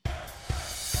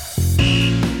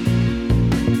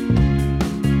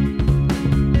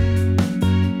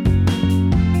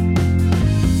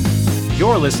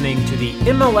You're listening to the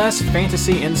MLS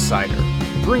Fantasy Insider,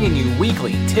 bringing you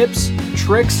weekly tips,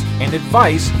 tricks, and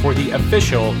advice for the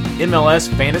official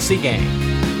MLS fantasy game.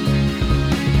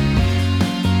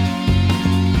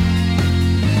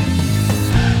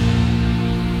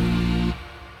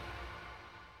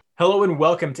 Hello and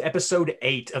welcome to episode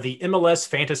 8 of the MLS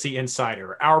Fantasy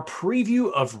Insider, our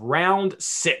preview of round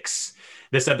 6.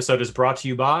 This episode is brought to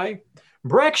you by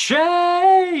Breck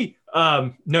Shea!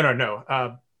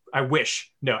 I wish.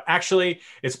 No, actually,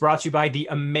 it's brought to you by the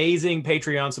amazing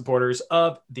Patreon supporters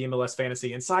of the MLS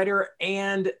Fantasy Insider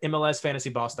and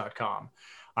MLSFantasyBoss.com.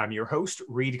 I'm your host,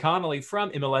 Reed Connolly from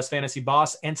MLS Fantasy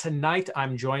Boss, and tonight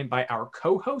I'm joined by our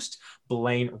co-host,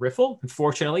 Blaine Riffle.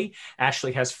 Unfortunately,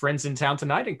 Ashley has friends in town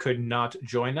tonight and could not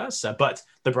join us, but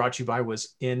the brought to you by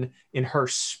was in her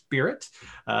spirit.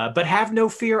 But have no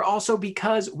fear also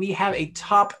because we have a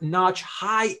top-notch,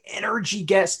 high-energy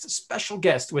special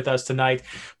guest with us tonight.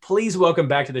 Please welcome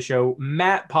back to the show,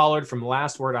 Matt Pollard from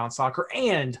Last Word on Soccer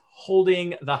and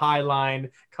Holding the High Line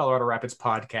Colorado Rapids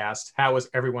podcast. How is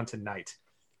everyone tonight?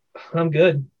 I'm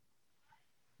good.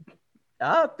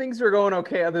 Things are going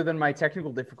okay other than my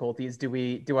technical difficulties.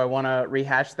 Do I want to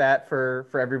rehash that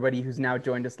for everybody who's now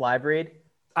joined us live, Reed?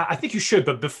 I think you should,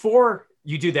 but before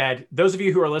you do that, those of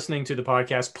you who are listening to the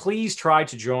podcast, please try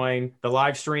to join the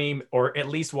live stream or at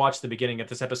least watch the beginning of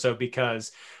this episode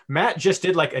because Matt just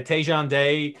did like a Tejan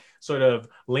Day sort of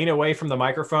lean away from the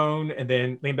microphone and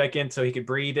then lean back in so he could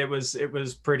breathe. It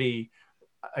was pretty,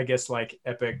 I guess, like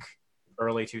epic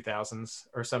early 2000s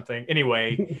or something.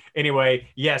 Anyway,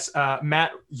 yes,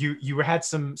 Matt, you had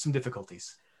some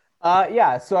difficulties.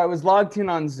 So I was logged in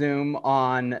on Zoom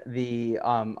on the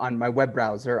on my web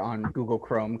browser on Google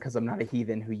Chrome because I'm not a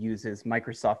heathen who uses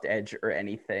Microsoft Edge or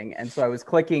anything. And so I was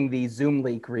clicking the Zoom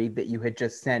link, Reed, that you had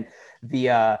just sent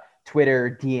via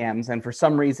Twitter DMs, and for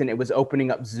some reason it was opening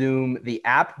up Zoom, the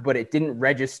app, but it didn't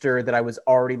register that I was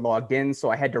already logged in, so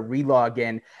I had to re-log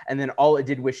in, and then all it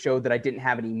did was show that I didn't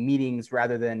have any meetings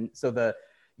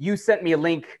you sent me a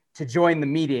link to join the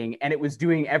meeting, and it was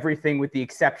doing everything with the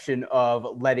exception of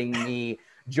letting me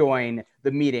join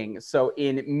the meeting. So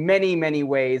in many, many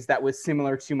ways, that was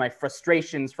similar to my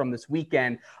frustrations from this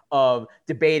weekend of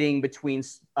debating between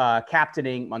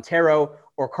captaining Montero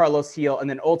or Carlos Gil, and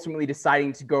then ultimately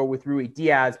deciding to go with Rui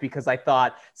Diaz because I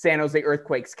thought San Jose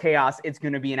Earthquakes chaos, it's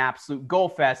going to be an absolute goal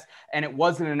fest, and it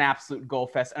wasn't an absolute goal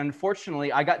fest. And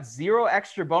unfortunately, I got 0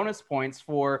 extra bonus points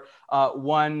for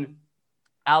one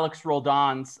Alex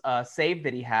Roldan's save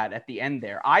that he had at the end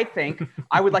there. I think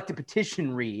I would like to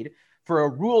petition Reed for a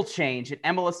rule change in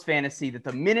MLS Fantasy that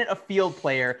the minute a field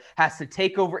player has to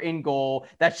take over in goal,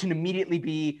 that should immediately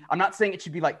be, I'm not saying it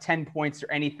should be like 10 points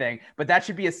or anything, but that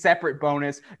should be a separate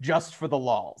bonus just for the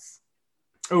lulz.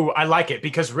 Oh, I like it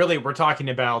because really we're talking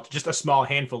about just a small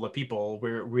handful of people.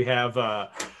 We have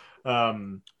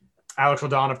Alex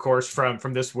Roldan, of course,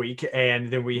 from this week,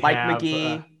 and then we Mike have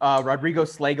McGee, Rodrigo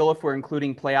Slagle, if we're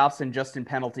including playoffs and just in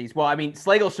penalties. Well, I mean,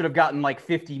 Slagle should have gotten like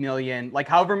 50 million, like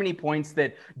however many points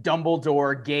that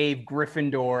Dumbledore gave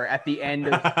Gryffindor at the end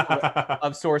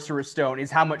of Sorcerer's Stone is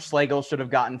how much Slagle should have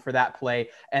gotten for that play.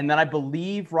 And then I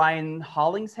believe Ryan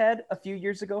Hollingshead a few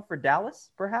years ago for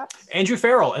Dallas, perhaps. Andrew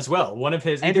Farrell as well. One of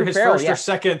his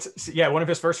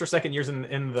first or second years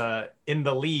in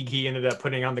the league, he ended up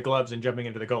putting on the gloves and jumping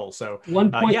into the goal. So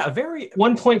 1 point,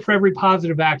 1 point for every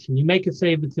positive action. You make a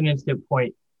save, it's an instant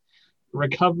point.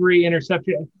 Recovery,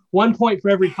 interception, 1 point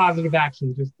for every positive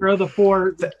action. Just throw the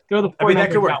four. I mean, that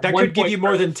could work. That could give you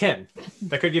more than 10.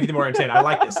 That could give you more than 10. I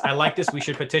like this. We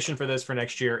should petition for this for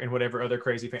next year and whatever other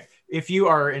crazy fan. If you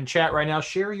are in chat right now,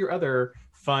 share your other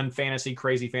fun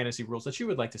crazy fantasy rules that you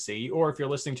would like to see, or if you're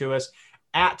listening to us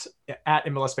at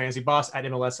MLS Fantasy Boss, at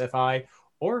MLSFI,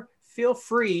 or feel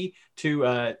free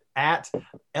to at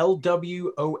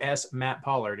LWOS Matt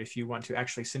Pollard if you want to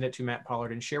actually send it to Matt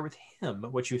Pollard and share with him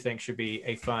what you think should be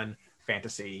a fun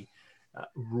fantasy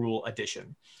rule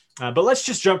addition. But let's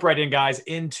just jump right in, guys,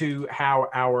 into how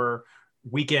our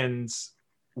weekends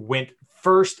went.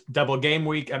 First, double game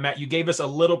week. Matt, you gave us a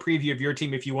little preview of your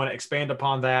team. If you want to expand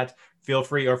upon that, feel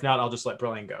free, or if not, I'll just let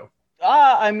Brian go.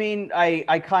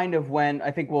 I kind of went,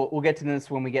 I think we'll get to this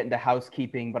when we get into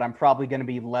housekeeping, but I'm probably going to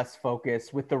be less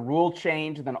focused with the rule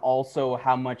change than also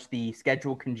how much the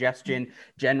schedule congestion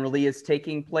generally is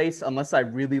taking place. Unless I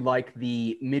really like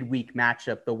the midweek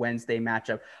matchup, the Wednesday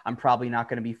matchup, I'm probably not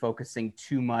going to be focusing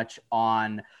too much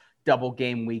on double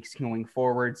game weeks going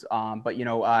forwards. But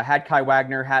had Kai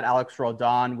Wagner, had Alex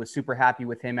Roldan, was super happy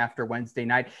with him after Wednesday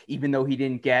night, even though he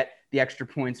didn't get the extra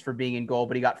points for being in goal,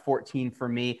 but he got 14 for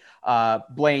me.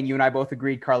 Blaine, you and I both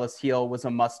agreed Carlos Gil was a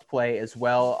must play as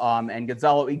well. And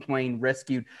Gonzalo Higuain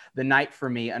rescued the night for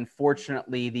me.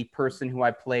 Unfortunately, the person who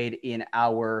I played in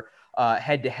our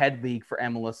head-to-head league for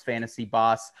MLS Fantasy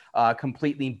Boss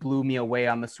completely blew me away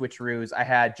on the switcheroos. I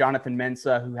had Jonathan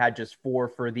Mensah, who had just 4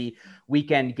 for the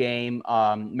weekend game.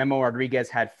 Memo Rodriguez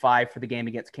had 5 for the game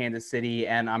against Kansas City,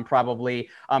 and I'm probably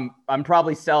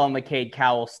selling the Cade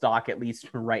Cowell stock, at least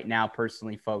for right now,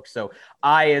 personally, folks. So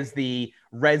I, as the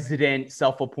resident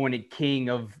self-appointed king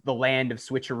of the land of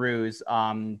switcheroos,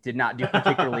 did not do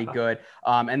particularly good.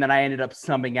 And then I ended up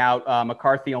summing out.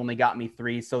 McCarthy only got me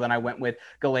 3, so then I went with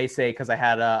Galese because I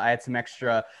had some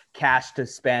extra cash to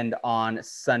spend on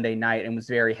Sunday night and was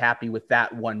very happy with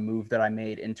that one move that I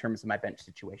made in terms of my bench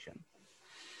situation.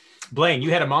 Blaine,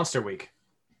 you had a monster week.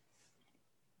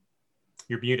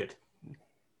 You're muted.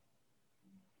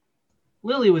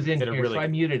 Lily was in here, so I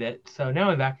muted it. So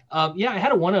now I'm back. Yeah, I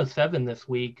had a 107 this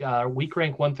week, week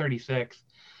rank 136.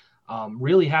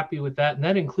 Really happy with that. And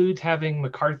that includes having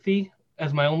McCarthy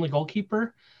as my only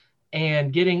goalkeeper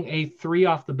and getting a 3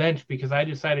 off the bench because I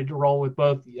decided to roll with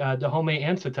both Dahome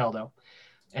and Soteldo.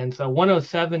 And so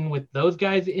 107 with those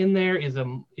guys in there is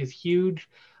huge.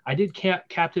 I did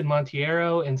captain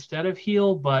Monteiro instead of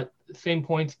Heel, but same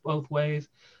points both ways.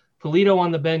 Polito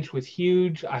on the bench was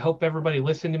huge. I hope everybody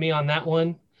listened to me on that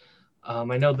one.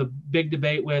 I know the big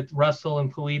debate with Russell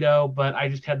and Polito, but I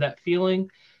just had that feeling.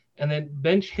 And then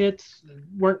bench hits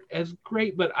weren't as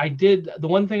great, but the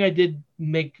one thing I did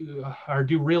make or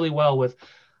do really well was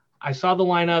I saw the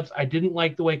lineups. I didn't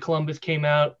like the way Columbus came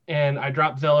out, and I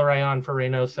dropped Zelarayan for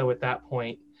Reynoso at that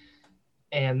point.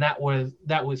 And that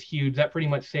was huge. That pretty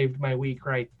much saved my week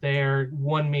right there.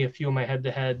 Won me a few of my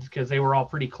head-to-heads because they were all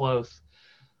pretty close.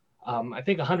 I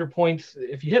think 100 points.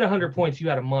 If you hit 100 points, you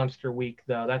had a monster week,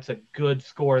 though. That's a good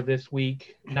score this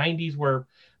week. 90s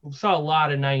we saw a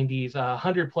lot of 90s.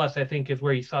 100 plus, I think, is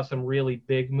where you saw some really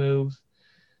big moves.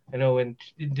 I know in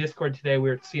Discord today, we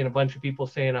were seeing a bunch of people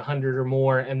saying 100 or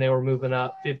more, and they were moving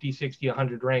up 50, 60,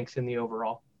 100 ranks in the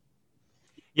overall.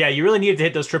 Yeah, you really needed to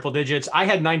hit those triple digits. I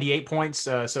had 98 points,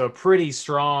 so a pretty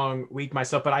strong week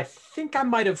myself, but I think I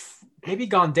might have maybe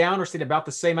gone down or stayed about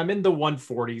the same. I'm in the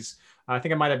 140s. I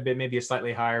think I might have been maybe a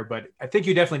slightly higher, but I think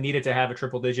you definitely needed to have a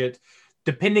triple digit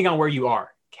depending on where you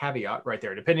are. Caveat right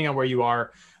there. Depending on where you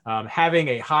are, having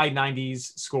a high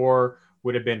 90s score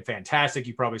would have been fantastic.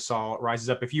 You probably saw it rises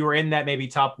up. If you were in that maybe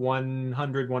top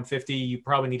 100, 150, you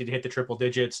probably needed to hit the triple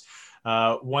digits.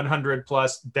 100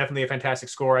 plus, definitely a fantastic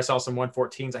score. I saw some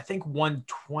 114s. I think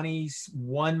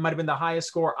 121 might have been the highest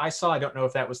score I saw. I don't know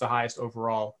if that was the highest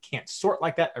overall. Can't sort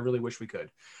like that. I really wish we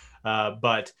could.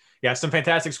 But yeah, some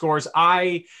fantastic scores.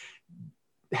 I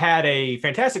had a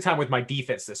fantastic time with my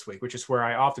defense this week, which is where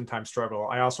I oftentimes struggle.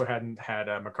 I also hadn't had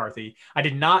McCarthy. I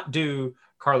did not do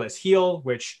Carlos Heel,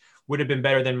 which would have been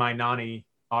better than my Nani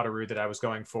Otteru that I was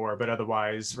going for, but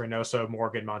otherwise Reynoso,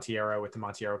 Morgan, Monteiro with the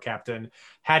Monteiro captain.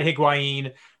 Had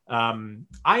Higuain.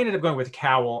 I ended up going with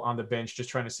Cowell on the bench, just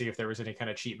trying to see if there was any kind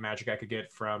of cheap magic I could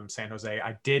get from San Jose.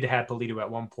 I did have Polito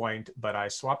at one point, but I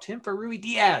swapped him for Rui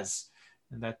Diaz,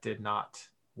 and that did not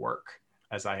work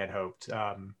as I had hoped.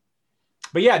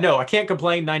 But yeah, no, I can't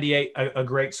complain. 98, a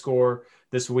great score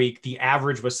this week. The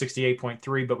average was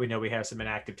 68.3, but we know we have some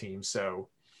inactive teams, so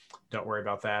don't worry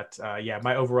about that. Yeah,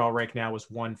 my overall rank now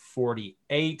was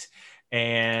 148,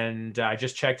 and I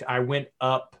just checked. I went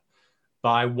up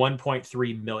by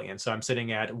 1.3 million, so I'm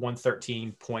sitting at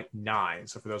 113.9.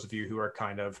 So for those of you who are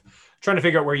kind of trying to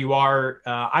figure out where you are,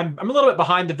 I'm a little bit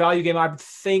behind the value game, I would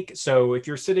think. So if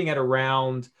you're sitting at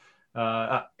around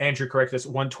Andrew, correct this,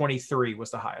 123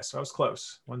 was the highest. So I was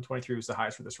close. 123 was the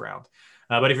highest for this round.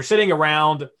 But if you're sitting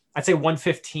around, I'd say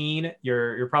 115,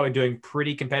 you're probably doing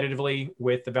pretty competitively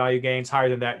with the value gains. Higher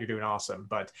than that, you're doing awesome.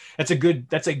 But that's a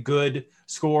good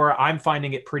score. I'm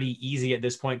finding it pretty easy at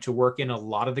this point to work in a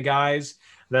lot of the guys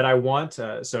that I want.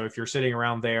 So if you're sitting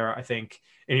around there, I think,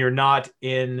 and you're not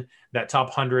in that top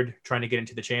 100 trying to get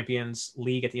into the Champions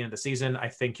League at the end of the season, I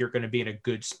think you're going to be in a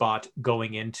good spot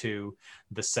going into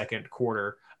the second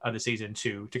quarter of the season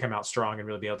to come out strong and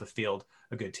really be able to field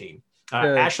a good team.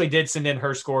 Ashley did send in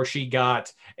her score. She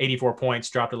got 84 points,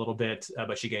 dropped a little bit,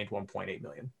 but she gained 1.8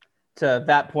 million. To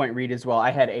that point, Reed, as well,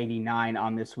 I had 89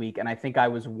 on this week, and I think I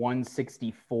was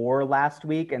 164 last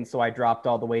week, and so I dropped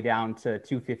all the way down to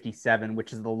 257,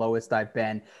 which is the lowest I've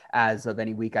been as of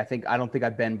any week. I don't think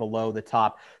I've been below the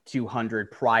top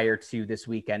 200 prior to this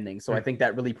week ending. So I think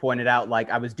that really pointed out like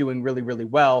I was doing really, really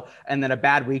well, and then a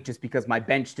bad week just because my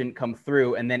bench didn't come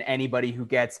through, and then anybody who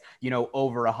gets,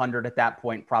 over 100 at that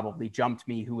point probably jumped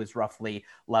me, who was roughly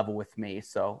level with me.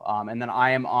 So, and then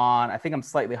I think I'm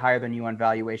slightly higher than you on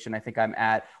valuation. I think I'm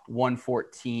at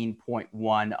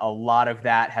 114.1. A lot of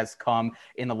that has come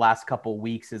in the last couple of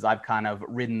weeks as I've kind of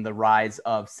ridden the rise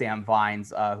of Sam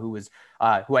Vines, who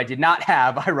I did not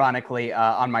have, ironically,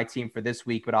 on my team for this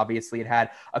week, but obviously it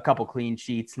had a couple clean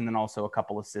sheets and then also a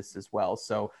couple assists as well.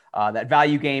 So that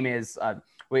value game is,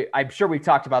 I'm sure we've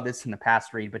talked about this in the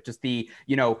past, Reed, but just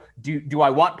do I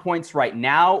want points right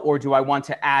now, or do I want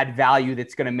to add value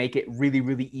that's going to make it really,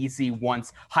 really easy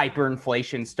once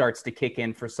hyperinflation starts to kick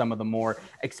in for some of the more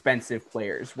expensive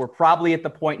players? We're probably at the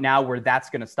point now where that's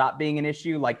going to stop being an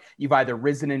issue. Like you've either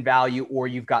risen in value or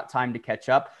you've got time to catch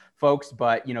up, folks.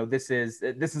 But this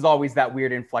is always that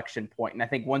weird inflection point. And I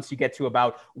think once you get to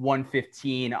about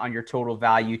 115 on your total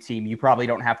value team, you probably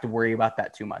don't have to worry about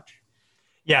that too much.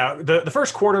 Yeah, the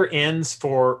first quarter ends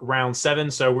for round 7,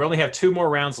 so we only have 2 more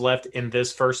rounds left in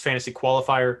this first fantasy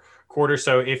qualifier quarter.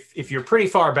 So if you're pretty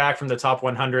far back from the top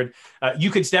 100,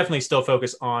 you could definitely still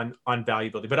focus on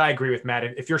value building. But I agree with Matt.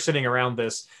 If you're sitting around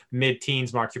this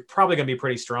mid-teens mark, you're probably going to be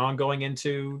pretty strong going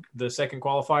into the second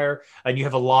qualifier, and you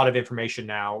have a lot of information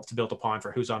now to build upon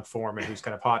for who's on form and who's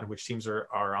kind of hot and which teams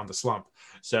are on the slump.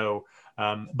 So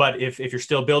but if you're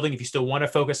still building, if you still want to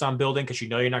focus on building because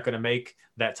you're not going to make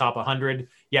that top 100,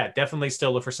 yeah, definitely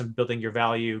still look for some building your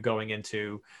value going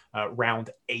into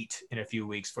round 8 in a few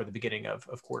weeks for the beginning of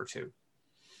quarter 2.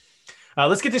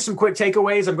 Let's get to some quick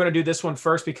takeaways. I'm going to do this one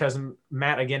first because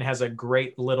Matt, again, has a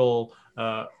great little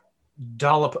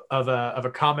dollop of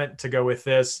a comment to go with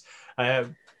this. I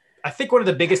think one of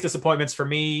the biggest disappointments for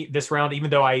me this round,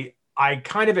 even though I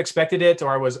kind of expected it, or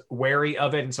I was wary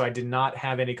of it, and so I did not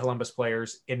have any Columbus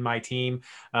players in my team.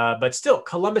 But still,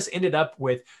 Columbus ended up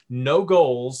with no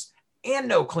goals and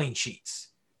no clean sheets.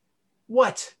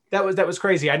 What? That was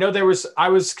crazy. I know I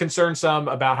was concerned some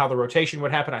about how the rotation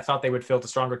would happen. I thought they would field a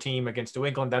stronger team against New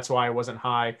England. That's why I wasn't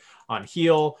high on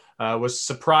Heel. Was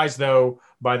surprised, though,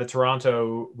 by the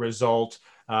Toronto result.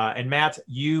 And Matt,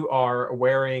 you are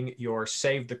wearing your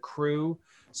Save the Crew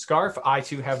scarf. I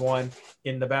too have one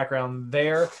in the background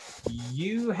there.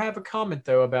 You have a comment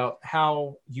though about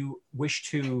how you wish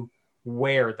to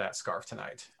wear that scarf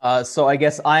tonight. So I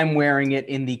guess I'm wearing it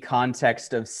in the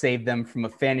context of save them from a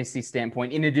fantasy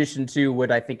standpoint, in addition to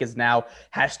what I think is now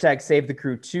hashtag Save the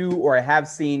Crew 2, or I have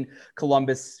seen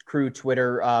Columbus Crew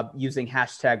Twitter using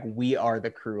hashtag We Are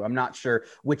the Crew. I'm not sure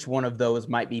which one of those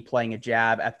might be playing a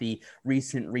jab at the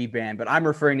recent rebrand, but I'm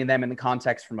referring to them in the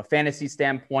context from a fantasy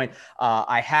standpoint.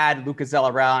 I had Lucas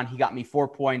Zelarayán. He got me 4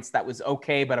 points. That was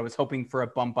okay, but I was hoping for a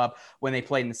bump up when they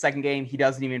played in the second game. He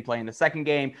doesn't even play in the second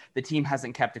game. The team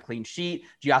hasn't kept a clean sheet.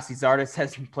 Gyasi Zardes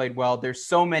hasn't played well. There's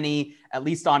so many, at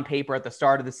least on paper at the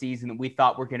start of the season, that we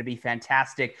thought were going to be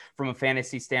fantastic from a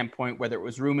fantasy standpoint, whether it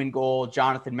was Room in goal,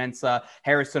 Jonathan Mensah,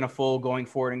 Harrison Afful going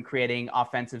forward and creating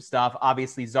offensive stuff.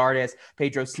 Obviously Zardes,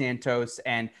 Pedro Santos,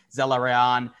 and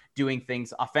Zelarayán doing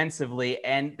things offensively,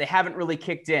 and they haven't really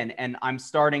kicked in. And I'm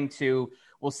starting to,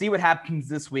 we'll see what happens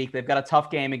this week. They've got a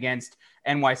tough game against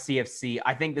NYCFC.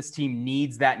 I think this team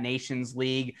needs that Nations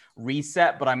League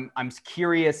reset, but I'm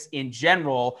curious in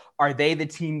general, are they the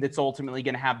team that's ultimately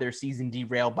going to have their season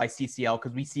derailed by CCL?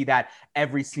 Because we see that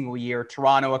every single year.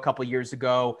 Toronto a couple of years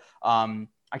ago,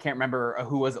 I can't remember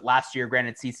who was it last year.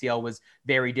 Granted, CCL was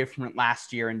very different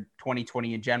last year, and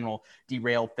 2020 in general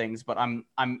derailed things. But I'm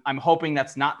hoping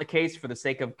that's not the case for the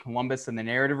sake of Columbus and the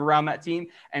narrative around that team,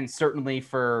 and certainly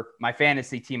for my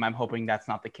fantasy team, I'm hoping that's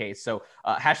not the case. So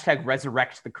hashtag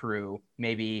Resurrect the Crew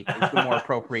maybe is the more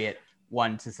appropriate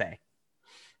one to say.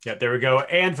 Yeah, there we go.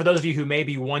 And for those of you who may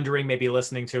be wondering, maybe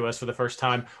listening to us for the first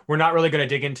time, we're not really going to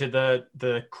dig into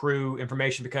the crew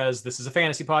information because this is a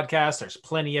fantasy podcast. There's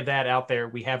plenty of that out there.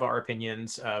 We have our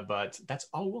opinions, but that's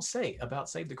all we'll say about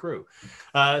Save the Crew.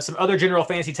 Some other general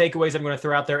fantasy takeaways I'm going to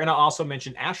throw out there. And I'll also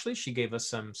mention Ashley. She gave us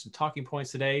some talking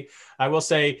points today. I will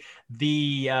say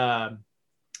the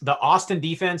Austin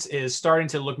defense is starting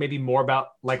to look maybe more about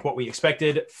like what we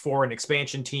expected for an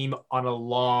expansion team on a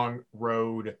long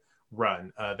road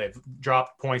run. They've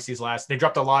dropped points they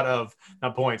dropped a lot of,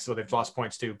 not points, so they've lost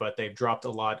points too, but they've dropped a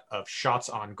lot of shots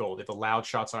on goal. They've allowed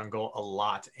shots on goal a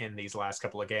lot in these last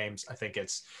couple of games. I think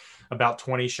it's about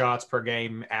 20 shots per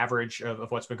game average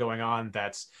of what's been going on.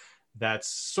 That's that's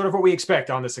sort of what we expect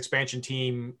on this expansion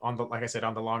team on the, like I said,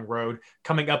 on the long road.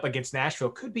 Coming up against Nashville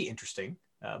could be interesting,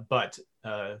 but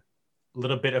a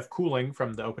little bit of cooling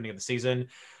from the opening of the season.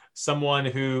 Someone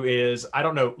who is, I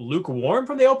don't know, lukewarm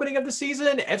from the opening of the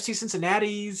season, FC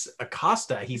Cincinnati's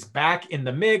Acosta. He's back in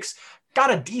the mix,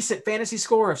 got a decent fantasy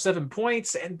score of 7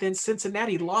 points, and then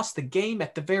Cincinnati lost the game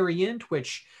at the very end,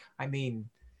 which, I mean,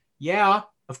 yeah,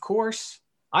 of course.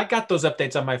 I got those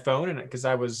updates on my phone, and because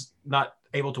I was not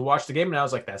able to watch the game, and I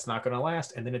was like, that's not going to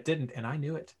last. And then it didn't, and I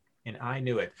knew it.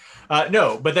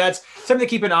 No, but that's something to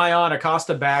keep an eye on.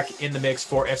 Acosta back in the mix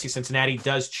for FC Cincinnati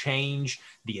does change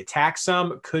the attack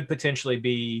some, could potentially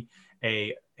be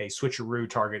a switcheroo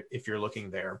target if you're looking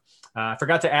there. I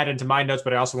forgot to add into my notes,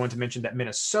 but I also wanted to mention that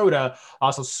Minnesota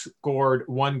also scored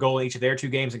 1 goal in each of their 2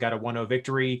 games and got a 1-0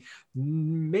 victory.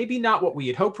 Maybe not what we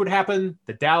had hoped would happen.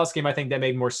 The Dallas game, I think that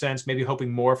made more sense, maybe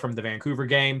hoping more from the Vancouver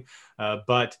game,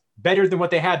 but better than what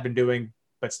they had been doing.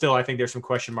 But still, I think there's some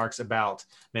question marks about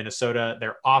Minnesota.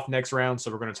 They're off next round,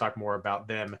 so we're going to talk more about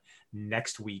them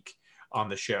next week on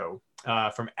the show.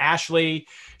 From Ashley,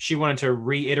 she wanted to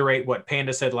reiterate what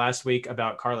Panda said last week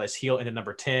about Carles Gil into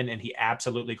number 10, and he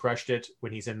absolutely crushed it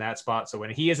when he's in that spot. So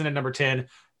when he is in at number 10,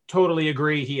 totally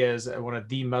agree. He is one of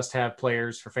the must-have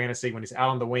players for fantasy. When he's out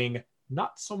on the wing,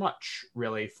 not so much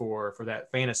really for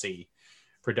that fantasy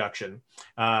production.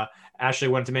 Ashley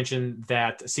wanted to mention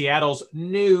that Seattle's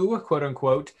new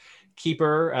quote-unquote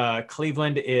keeper,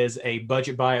 Cleveland, is a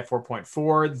budget buy at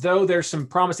 4.4, though there's some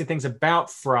promising things about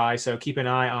Fry, so keep an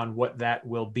eye on what that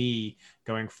will be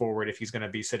going forward, if he's going to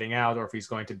be sitting out or if he's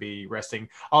going to be resting.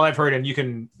 All I've heard, and you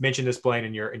can mention this, Blaine,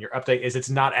 in your update, is it's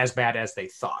not as bad as they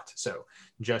thought. So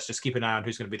just keep an eye on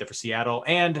who's going to be there for Seattle.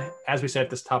 And as we said at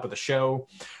this top of the show,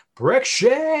 Brek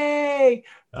Shea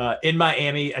in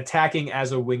Miami, attacking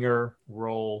as a winger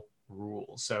role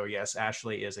rules. So yes,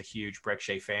 Ashley is a huge Brek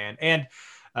Shea fan, and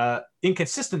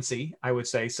inconsistency, I would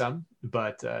say some,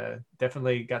 but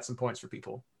definitely got some points for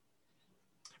people.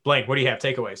 Blaine, what do you have?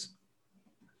 Takeaways?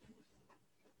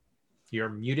 You're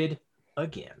muted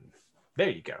again. There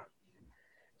you go.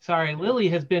 Sorry, Lily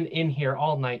has been in here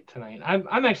all night tonight.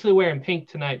 I'm actually wearing pink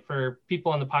tonight. For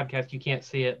people on the podcast, you can't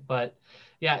see it, but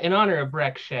yeah, in honor of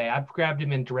Brek Shea, I've grabbed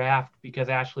him in draft because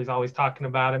Ashley's always talking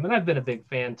about him, and I've been a big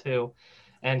fan too.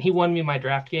 And he won me my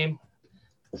draft game.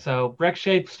 So Brek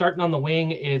Shea starting on the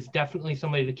wing is definitely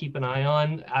somebody to keep an eye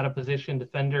on. Out of position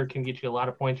defender can get you a lot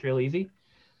of points real easy.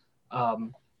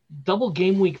 Double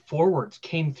game week forwards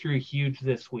came through huge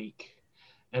this week.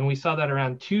 And we saw that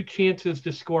around 2 chances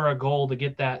to score a goal to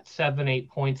get that 7-8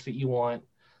 points that you want.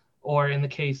 Or in the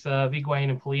case of Higuain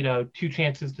and Polito, 2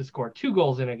 chances to score 2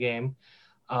 goals in a game.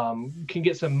 Can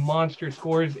get some monster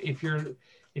scores. If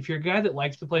you're a guy that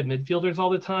likes to play midfielders all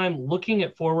the time, looking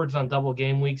at forwards on double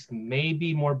game weeks may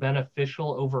be more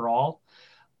beneficial overall.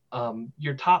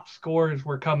 Your top scores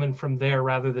were coming from there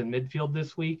rather than midfield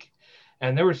this week.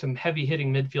 And there were some heavy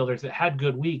hitting midfielders that had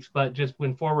good weeks, but just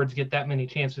when forwards get that many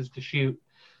chances to shoot,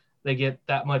 they get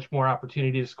that much more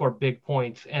opportunity to score big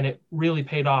points. And it really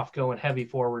paid off going heavy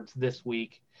forwards this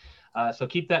week. So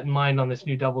keep that in mind on this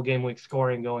new double game week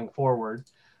scoring going forward.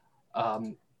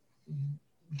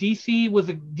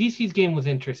 DC's game was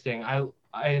interesting.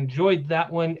 I enjoyed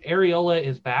that one. Areola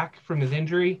is back from his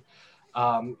injury.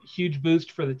 Huge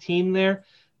boost for the team there,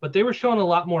 but they were showing a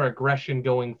lot more aggression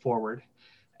going forward.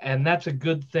 And that's a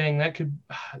good thing.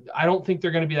 I don't think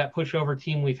they're going to be that pushover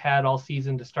team we've had all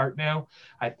season to start now.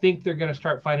 I think they're going to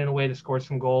start finding a way to score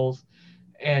some goals,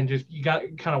 and just, you got to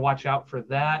kind of watch out for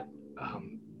that.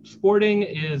 Sporting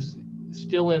is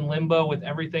still in limbo with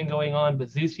everything going on, but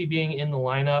Zusi being in the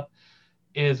lineup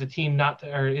is a team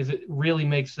it really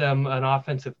makes them an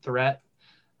offensive threat.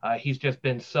 He's just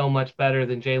been so much better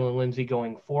than Jalen Lindsay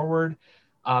going forward.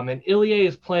 And Ilie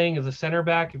is playing as a center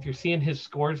back. If you're seeing his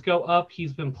scores go up,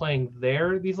 he's been playing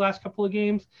there these last couple of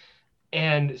games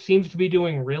and seems to be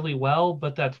doing really well,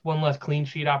 but that's one less clean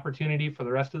sheet opportunity for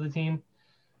the rest of the team.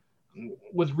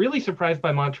 Was really surprised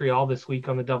by Montreal this week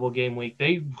on the double game week.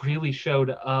 They really showed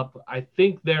up. I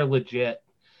think they're legit.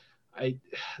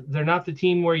 They're not the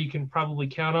team where you can probably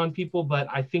count on people, but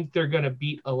I think they're going to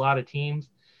beat a lot of teams,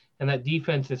 and that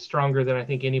defense is stronger than I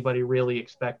think anybody really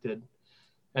expected.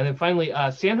 And then finally,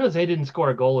 San Jose didn't score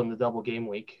a goal in the double game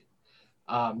week.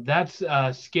 That's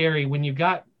scary when you've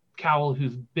got Cowell,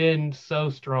 who's been so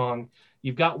strong.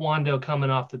 You've got Wando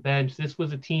coming off the bench. This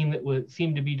was a team that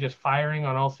seemed to be just firing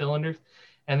on all cylinders,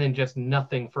 and then just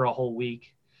nothing for a whole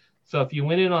week. So if you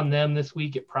went in on them this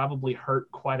week, it probably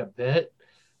hurt quite a bit.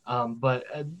 But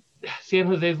San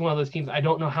Jose is one of those teams. I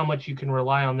don't know how much you can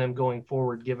rely on them going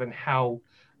forward, given how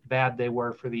bad they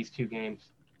were for these 2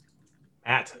 games.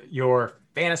 Matt, your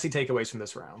fantasy takeaways from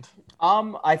this round.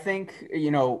 I think,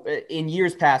 in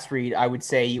years past, Reed, I would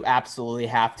say you absolutely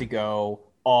have to go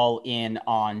all in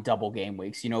on double game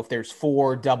weeks. If there's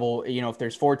if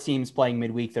there's 4 teams playing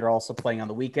midweek that are also playing on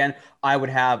the weekend, I would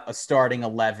have a starting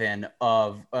 11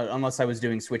 of, unless I was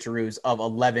doing switcheroos, of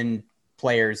 11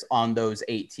 players on those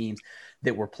 8 teams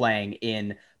that were playing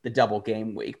in the double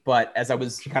game week. But as I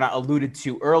was kind of alluded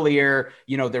to earlier,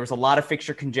 there was a lot of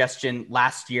fixture congestion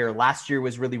last year. Last year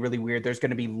was really, really weird. There's going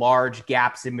to be large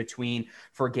gaps in between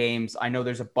for games. I know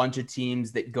there's a bunch of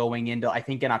teams that going into, I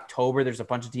think in October, there's a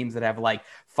bunch of teams that have like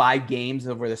 5 games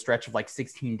over the stretch of like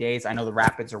 16 days. I know the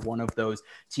Rapids are one of those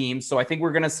teams. So I think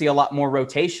we're going to see a lot more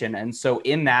rotation. And so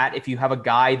in that, if you have a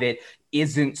guy that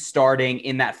isn't starting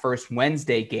in that first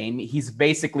Wednesday game, he's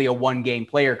basically a 1-game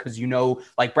player because,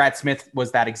 like Brad Smith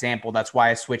was that example. That's why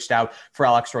I switched out for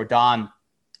Alex Rodon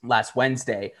last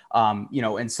Wednesday.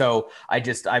 And so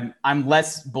I'm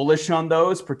less bullish on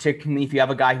those, particularly if you have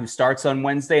a guy who starts on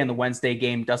Wednesday and the Wednesday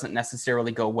game doesn't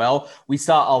necessarily go well. We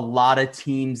saw a lot of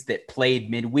teams that played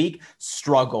midweek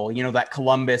struggle. That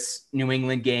Columbus New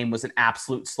England game was an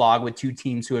absolute slog with 2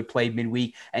 teams who had played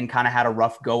midweek and kind of had a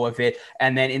rough go of it.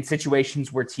 And then in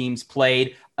situations where teams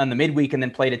played on the midweek and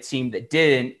then played a team that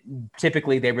didn't,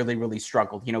 typically they really, really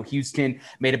struggled. Houston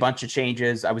made a bunch of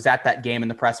changes. I was at that game in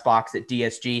the press box at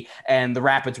DSG, and the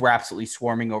Rapids were absolutely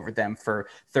swarming over them for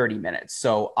 30 minutes.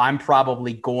 So I'm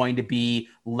probably going to be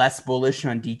less bullish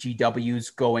on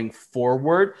DGWs going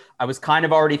forward. I was kind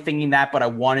of already thinking that, but I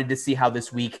wanted to see how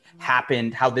this week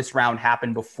happened, how this round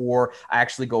happened before I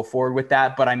actually go forward with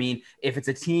that. But I mean, if it's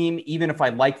a team, even if I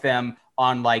like them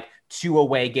on like 2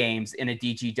 away games in a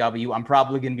DGW, I'm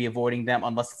probably going to be avoiding them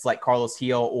unless it's like Carlos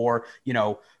Heel or,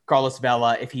 Carlos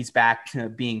Vela if he's back to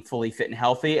being fully fit and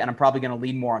healthy. And I'm probably going to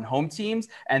lean more on home teams.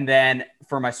 And then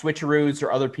for my switcheroos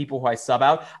or other people who I sub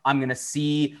out, I'm going to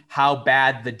see how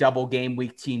bad the double game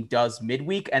week team does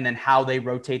midweek and then how they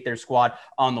rotate their squad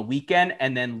on the weekend,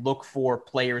 and then look for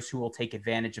players who will take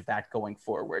advantage of that going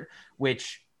forward,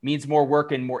 which means more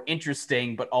work and more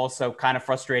interesting, but also kind of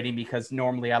frustrating because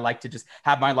normally I like to just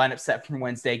have my lineup set for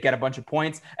Wednesday, get a bunch of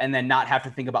points, and then not have to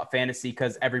think about fantasy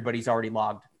because everybody's already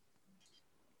logged.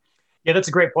 Yeah, that's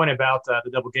a great point about the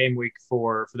double game week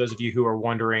for those of you who are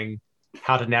wondering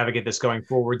how to navigate this going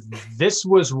forward. This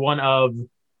was one of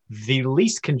the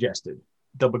least congested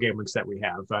double game weeks that we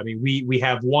have. I mean, we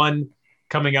have one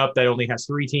coming up that only has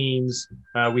 3 teams.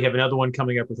 We have another one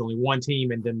coming up with only 1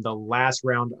 team. And then the last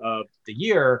round of the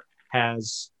year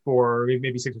has for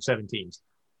maybe 6 or 7 teams.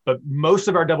 But most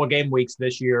of our double game weeks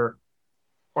this year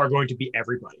are going to be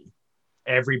everybody.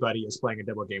 Everybody is playing a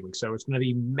double game week. So it's going to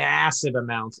be massive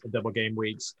amounts of double game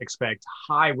weeks. Expect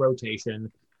high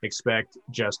rotation. Expect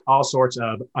just all sorts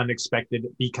of unexpected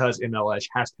because MLS,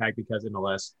 #because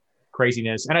MLS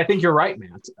craziness. And I think you're right,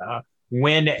 Matt.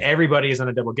 When everybody is on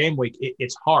a double game week,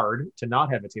 it's hard to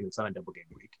not have a team that's on a double game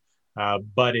week.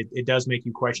 But it does make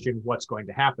you question what's going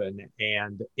to happen.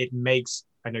 And it makes,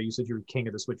 I know you said you're king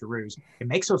of the switcheroos, it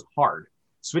makes those hard.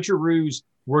 Switcheroos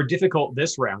were difficult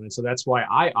this round. And so that's why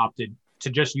I opted to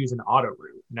just use an auto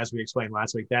route. And as we explained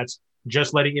last week, that's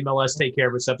just letting MLS take care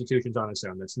of its substitutions on its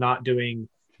own. That's not doing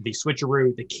the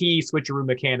switcheroo, the key switcheroo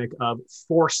mechanic of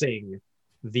forcing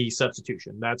the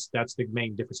substitution. That's the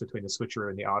main difference between the switcheroo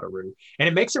and the auto route. And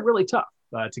it makes it really tough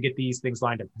to get these things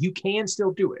lined up. You can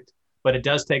still do it, but it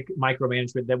does take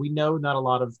micromanagement that we know not a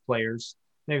lot of players,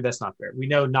 maybe that's not fair. We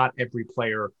know not every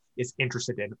player is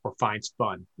interested in or finds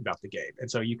fun about the game. And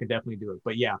so you can definitely do it.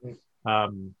 But yeah,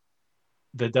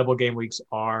 the double game weeks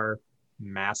are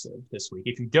massive this week.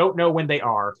 If you don't know when they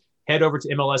are, head over to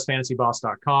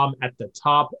MLSFantasyBoss.com. At the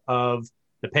top of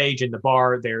the page in the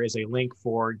bar, there is a link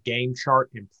for game chart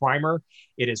and primer.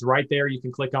 It is right there. You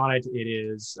can click on it. It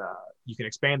is, you can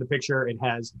expand the picture. It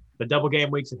has the double game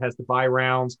weeks. It has the bye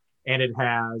rounds, and it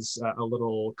has a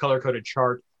little color-coded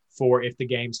chart for if the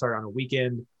games start on a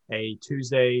weekend, a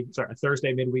Thursday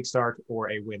midweek start,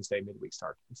 or a Wednesday midweek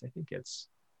start. I think it's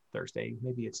Thursday.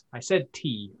 Maybe it's, I said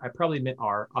T. I probably meant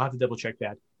R. I'll have to double check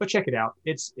that, but check it out.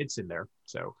 It's in there.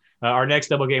 So our next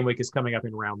double game week is coming up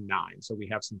in round 9. So we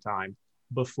have some time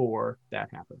before that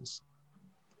happens.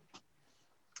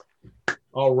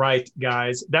 All right,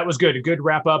 guys, that was good. A good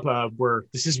wrap up.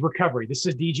 This is recovery. This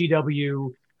is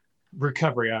DGW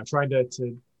recovery. Trying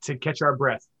to catch our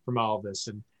breath from all of this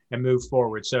and move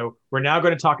forward. So we're now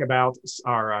going to talk about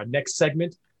our next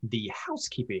segment, the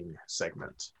housekeeping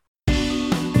segment.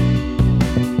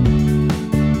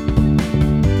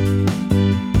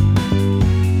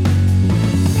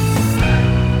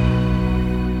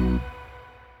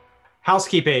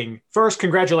 Housekeeping. First,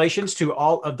 congratulations to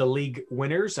all of the league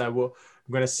winners. We'll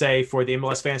I'm going to say for the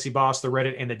MLS Fantasy Boss, the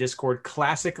Reddit, and the Discord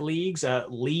Classic Leagues,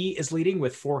 Lee is leading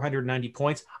with 490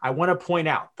 points. I want to point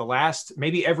out the last,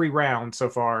 maybe every round so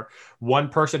far, one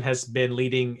person has been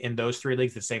leading in those 3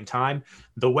 leagues at the same time.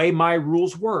 The way my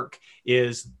rules work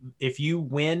is if you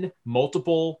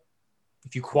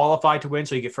qualify to win,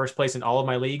 so you get first place in all of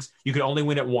my leagues, you can only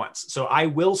win it once. So I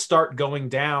will start going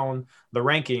down the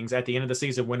rankings at the end of the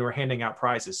season when we're handing out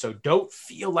prizes. So don't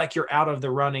feel like you're out of the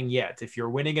running yet. If you're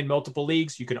winning in multiple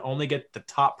leagues, you can only get the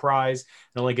top prize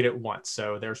and only get it once.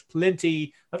 So there's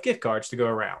plenty of gift cards to go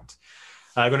around.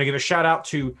 I'm going to give a shout out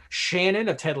to Shannon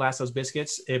of Ted Lasso's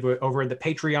Biscuits over at the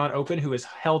Patreon Open, who has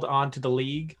held on to the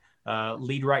lead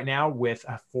right now with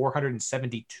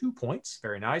 472 points.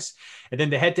 Very nice. And then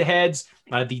the head-to-heads,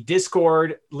 the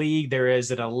Discord League, there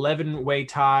is an 11-way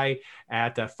tie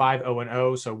at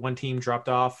 5-0-0. So one team dropped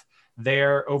off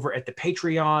there. Over at the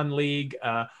Patreon League,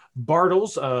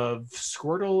 Bartles of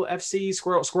Squirtle FC,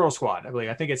 Squirrel Squad, I believe.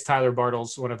 I think it's Tyler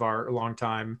Bartles, one of our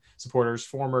longtime supporters,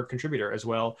 former contributor as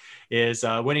well, is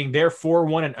winning their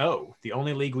 4-1-0, the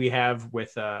only league we have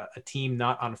with a team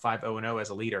not on 5-0-0 as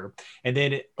a leader. And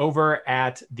then over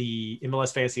at the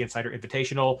MLS Fantasy Insider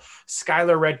Invitational,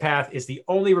 Skylar Redpath is the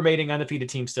only remaining undefeated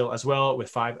team still as well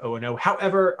with 5-0-0.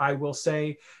 However, I will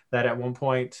say that at one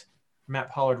point,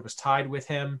 Matt Pollard was tied with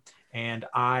him, and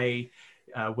I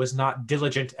was not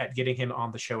diligent at getting him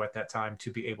on the show at that time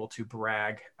to be able to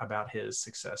brag about his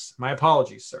success. My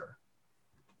apologies, sir.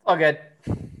 All good.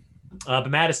 But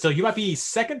Matt is still, you might be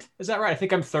second. Is that right? I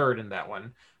think I'm third in that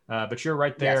one. But you're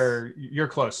right there. Yes. You're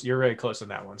close. You're really close in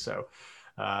that one. So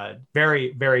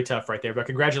very, very tough right there. But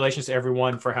congratulations to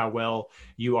everyone for how well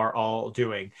you are all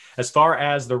doing. As far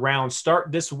as the rounds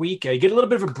start this week, you get a little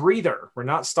bit of a breather. We're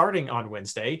not starting on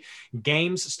Wednesday.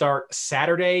 Games start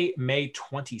Saturday, May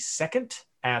 22nd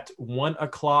at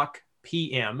 1:00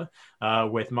 p.m.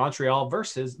 With Montreal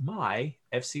versus my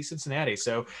FC Cincinnati.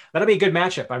 So that'll be a good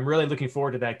matchup. I'm really looking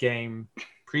forward to that game.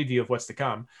 Preview of what's to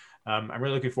come. I'm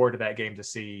really looking forward to that game to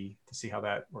see how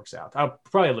that works out. I'll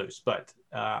probably lose, but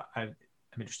I'm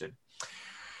interested.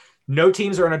 No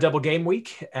teams are on a double game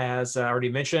week, as I already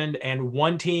mentioned, and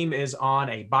one team is on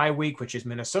a bye week, which is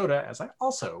Minnesota, as I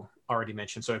also already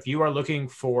mentioned. So if you are looking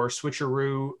for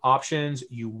switcheroo options,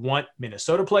 you want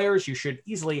Minnesota players, you should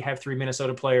easily have 3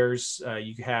 Minnesota players.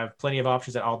 You have plenty of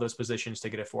options at all those positions to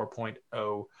get a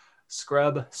 4.0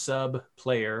 scrub sub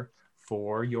player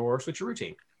for your switcheroo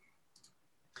team.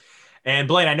 And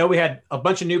Blaine, I know we had a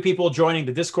bunch of new people joining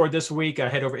the Discord this week.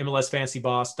 Head over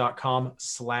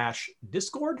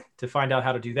MLSFantasyBoss.com/Discord to find out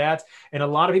how to do that. And a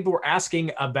lot of people were asking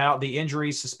about the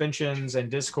injuries, suspensions, and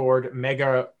Discord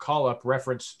mega call-up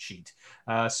reference sheet.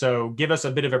 So give us a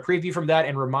bit of a preview from that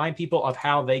and remind people of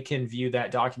how they can view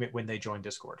that document when they join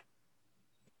Discord.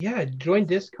 Yeah, join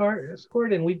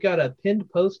Discord, and we've got a pinned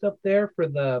post up there for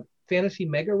the fantasy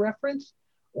mega reference.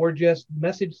 Or just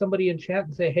message somebody in chat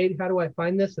and say, hey, how do I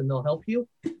find this? And they'll help you.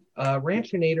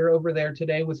 Ranchinator over there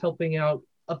today was helping out,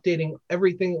 updating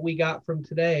everything that we got from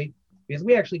today, because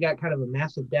we actually got kind of a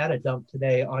massive data dump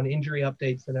today on injury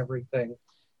updates and everything.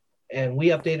 And we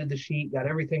updated the sheet, got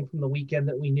everything from the weekend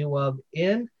that we knew of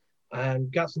in,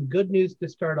 and got some good news to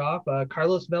start off.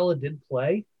 Carlos Vela did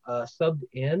play, subbed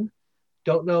in.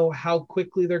 Don't know how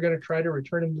quickly they're going to try to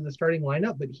return him to the starting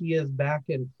lineup, but he is back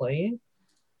and playing.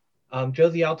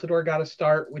 Josie Altidore got a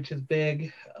start, which is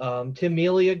big. Tim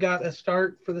Melia got a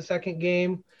start for the second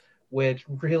game, which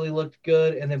really looked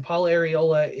good. And then Paul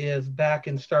Arriola is back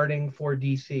and starting for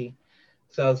DC.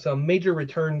 So some major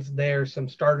returns there. Some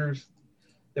starters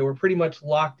that were pretty much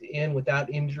locked in without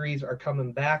injuries are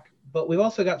coming back. But we've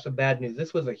also got some bad news.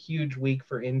 This was a huge week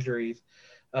for injuries.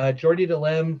 Jordi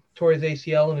Delem tore his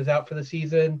ACL and is out for the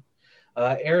season.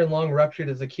 Aaron Long ruptured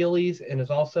his Achilles and is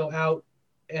also out.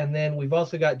 And then we've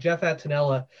also got Jeff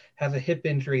Attinella has a hip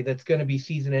injury that's going to be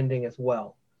season ending as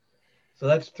well. So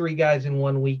that's 3 guys in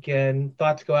one weekend.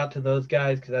 Thoughts go out to those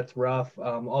guys because that's rough.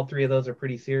 All 3 of those are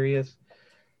pretty serious.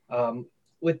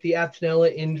 With the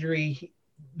Attinella injury,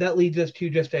 that leads us to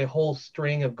just a whole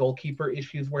string of goalkeeper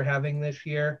issues we're having this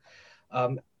year.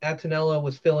 Attinella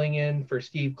was filling in for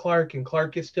Steve Clark, and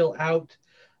Clark is still out.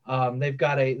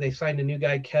 They signed a new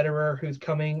guy, Ketterer, who's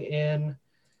coming in.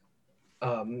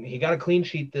 He got a clean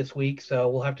sheet this week, so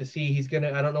we'll have to see.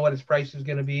 I don't know what his price is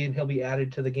going to be, and he'll be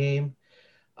added to the game.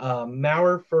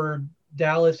 Maurer for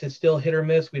Dallas is still hit or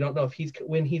miss. We don't know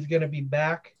when he's going to be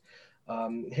back.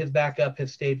 His backup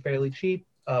has stayed fairly cheap.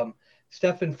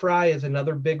 Stephen Fry is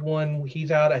another big one.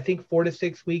 He's out, I think 4 to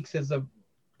 6 weeks is the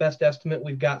best estimate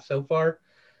we've got so far.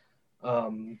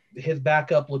 His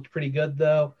backup looked pretty good,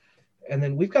 though. And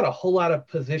then we've got a whole lot of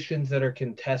positions that are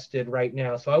contested right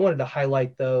now, so I wanted to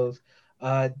highlight those.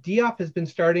 Diop has been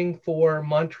starting for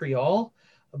Montreal,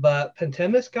 but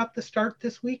Pantemis got the start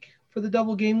this week for the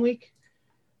double game week.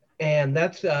 And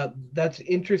that's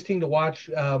interesting to watch.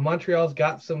 Montreal's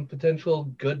got some potential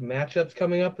good matchups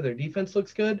coming up, but their defense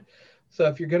looks good. So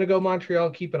if you're going to go Montreal,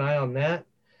 keep an eye on that.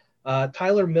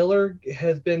 Tyler Miller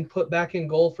has been put back in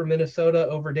goal for Minnesota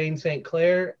over Dane St.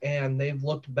 Clair, and they've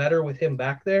looked better with him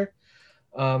back there.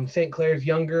 St. Clair's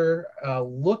younger,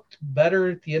 looked better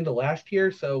at the end of last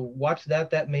year, so watch that.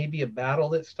 That may be a battle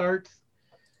that starts.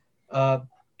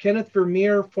 Kenneth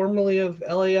Vermeer, formerly of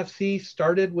LAFC,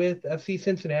 started with FC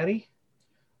Cincinnati.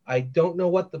 I don't know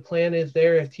what the plan is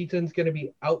there, if Teton's going to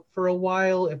be out for a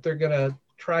while, if they're going to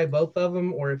try both of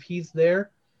them, or if he's there.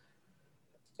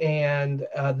 And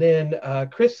then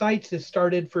Chris Seitz has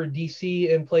started for DC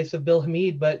in place of Bill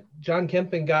Hamid, but John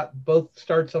Kempen got both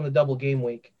starts on the double game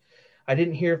week. I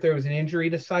didn't hear if there was an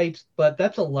injury to Seitz, but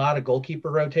that's a lot of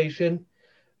goalkeeper rotation.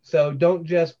 So don't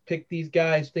just pick these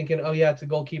guys thinking, oh, yeah, it's a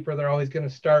goalkeeper, they're always going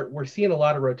to start. We're seeing a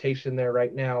lot of rotation there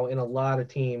right now in a lot of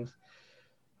teams.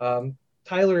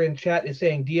 Tyler in chat is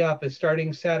saying Diop is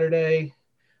starting Saturday,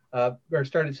 or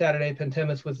started Saturday.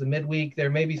 Pantemis was the midweek.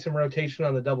 There may be some rotation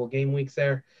on the double game weeks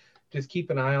there. Just keep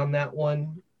an eye on that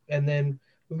one. And then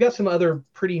we've got some other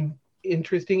pretty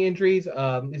interesting injuries.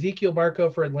 Ezekiel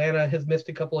Barco for Atlanta has missed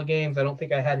a couple of games. I don't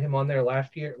think I had him on there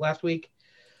last week.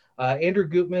 Andrew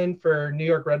Gutman for New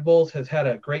York Red Bulls has had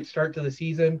a great start to the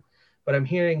season, but I'm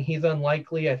hearing he's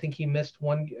unlikely. I think he missed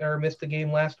a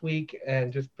game last week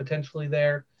and just potentially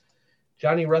there.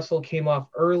 Johnny Russell came off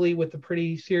early with a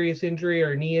pretty serious injury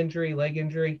or knee injury, leg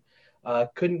injury.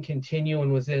 Couldn't continue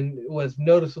and was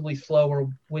noticeably slower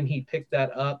when he picked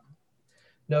that up.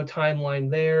 No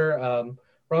timeline there.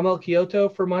 Ramel Kyoto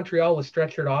for Montreal was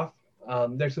stretchered off.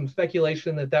 There's some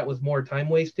speculation that was more time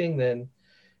wasting than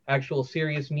actual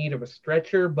serious need of a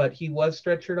stretcher, but he was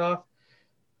stretchered off.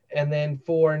 And then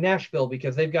for Nashville,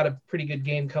 because they've got a pretty good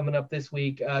game coming up this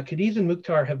week, Cadiz and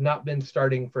Mukhtar have not been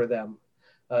starting for them.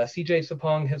 CJ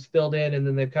Sapong has filled in, and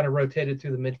then they've kind of rotated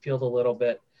through the midfield a little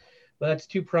bit. But that's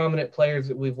two prominent players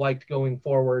that we've liked going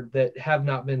forward that have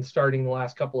not been starting the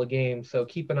last couple of games, so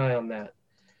keep an eye on that.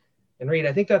 And Reed,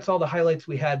 I think that's all the highlights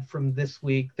we had from this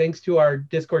week. Thanks to our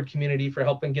Discord community for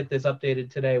helping get this updated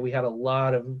today. We had a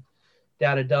lot of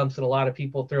data dumps and a lot of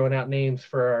people throwing out names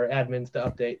for our admins to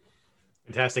update.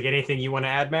 Fantastic. Anything you want to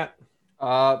add, Matt?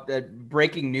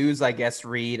 Breaking news, I guess,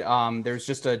 Reed. There's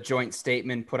just a joint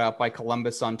statement put out by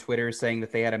Columbus on Twitter saying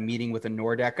that they had a meeting with a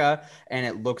Nordeca, and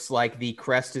it looks like the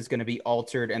crest is going to be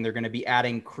altered, and they're going to be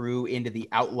adding crew into the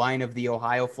outline of the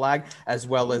Ohio flag, as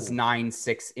well as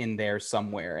 9-6 in there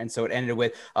somewhere. And so it ended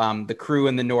with the crew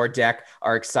and the Nordec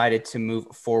are excited to move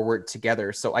forward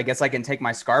together. So I guess I can take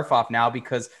my scarf off now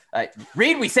because,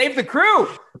 Reed, we saved the crew!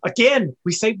 Again!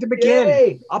 We saved them again!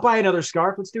 Yay! I'll buy another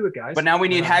scarf. Let's do it, guys. But now we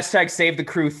need hashtag save the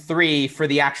crew 3 for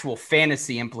the actual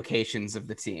fantasy implications of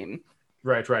the team.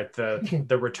 Right.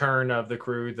 The return of the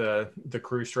crew, the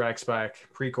crew strikes back,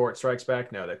 pre-court strikes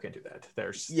back. No, they can't do that.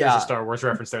 There's a Star Wars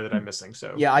reference there that I'm missing.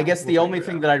 So yeah, I guess the only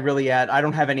thing that I'd really add, I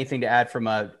don't have anything to add from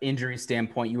a injury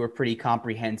standpoint. You were pretty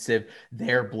comprehensive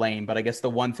there, Blaine. But I guess the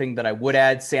one thing that I would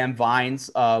add, Sam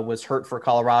Vines was hurt for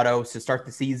Colorado to start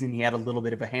the season. He had a little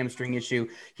bit of a hamstring issue.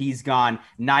 He's gone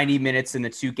 90 minutes in the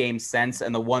 2 games since.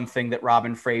 And the one thing that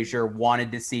Robin Fraser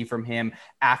wanted to see from him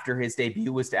after his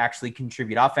debut was to actually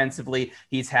contribute offensively.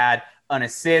 He's had an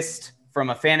assist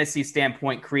from a fantasy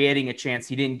standpoint, creating a chance.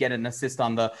 He didn't get an assist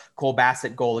on the Cole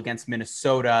Bassett goal against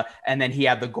Minnesota. And then he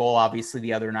had the goal, obviously,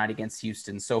 the other night against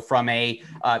Houston. So from a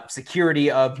security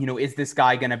of, is this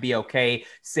guy going to be okay?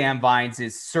 Sam Vines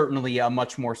is certainly a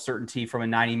much more certainty from a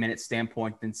 90-minute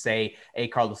standpoint than, say, a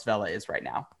Carlos Vela is right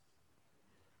now.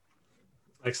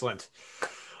 Excellent.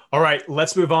 All right,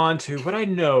 let's move on to what I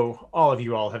know all of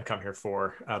you all have come here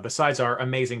for. Besides our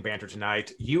amazing banter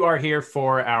tonight, you are here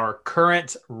for our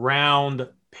current round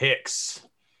picks.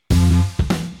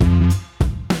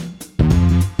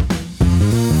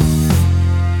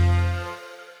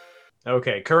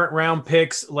 Okay, current round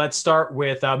picks. Let's start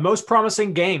with most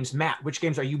promising games. Matt, which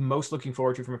games are you most looking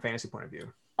forward to from a fantasy point of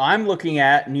view? I'm looking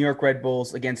at New York Red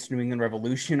Bulls against New England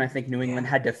Revolution. I think New England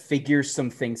had to figure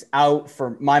some things out.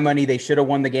 For my money, they should have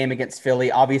won the game against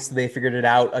Philly. Obviously, they figured it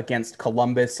out against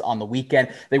Columbus on the weekend.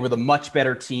 They were the much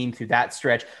better team through that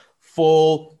stretch.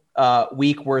 Full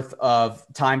week worth of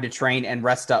time to train and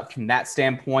rest up from that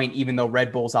standpoint, even though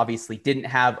Red Bulls obviously didn't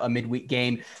have a midweek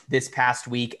game this past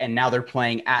week, and now they're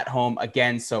playing at home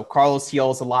again. So Carlos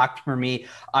Gil is a lock for me.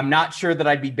 I'm not sure that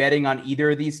I'd be betting on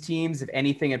either of these teams. If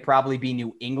anything, it'd probably be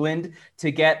New England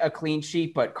to get a clean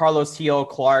sheet, but Carlos Gil,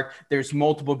 Clark, there's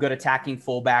multiple good attacking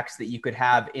fullbacks that you could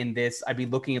have in this. I'd be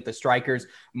looking at the strikers,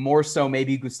 more so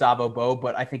maybe Gustavo Bo,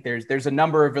 but I think there's a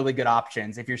number of really good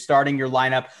options. If you're starting your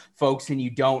lineup, folks, and you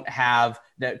don't have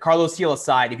that, Carlos Gil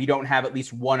aside, if you don't have at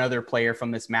least one other player from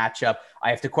this matchup, I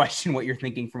have to question what you're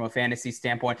thinking from a fantasy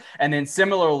standpoint. And then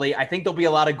similarly, I think there'll be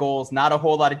a lot of goals, not a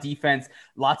whole lot of defense,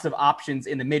 lots of options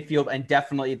in the midfield, and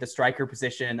definitely at the striker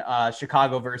position.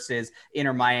 Chicago versus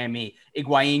Inter Miami.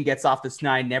 Higuain gets off the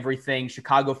snide and everything.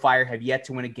 Chicago Fire have yet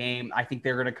to win a game. I think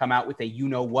they're going to come out with a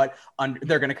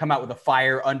they're going to come out with a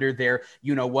fire under their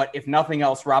you-know-what. If nothing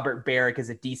else, Robert Barrick is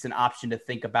a decent option to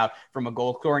think about from a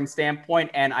goal scoring standpoint.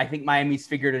 And I think Miami's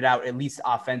figured it out, at least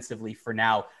offensively for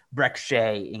now, Brek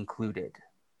Shea included.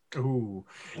 Ooh,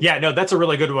 yeah, no, that's a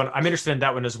really good one. I'm interested in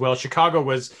that one as well. Chicago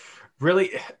was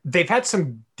really, they've had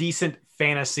some decent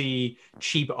fantasy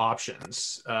cheap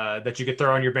options that you could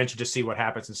throw on your bench and just see what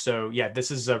happens. And so, yeah,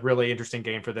 this is a really interesting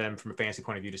game for them from a fantasy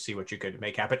point of view to see what you could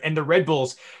make happen. And the Red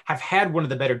Bulls have had one of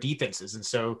the better defenses. And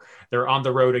so they're on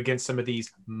the road against some of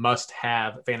these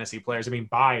must-have fantasy players. I mean,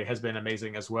 Bai has been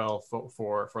amazing as well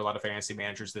for a lot of fantasy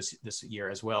managers this year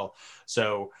as well.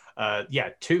 So, yeah,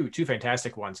 two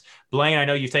fantastic ones. Blaine, I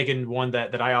know you've taken one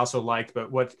that I also liked,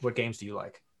 but what games do you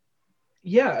like?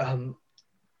 Yeah,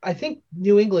 I think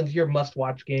New England's your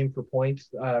must-watch game for points.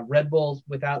 Red Bulls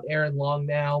without Aaron Long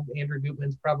now, Andrew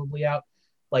Gutman's probably out.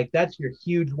 Like, that's your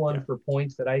huge one for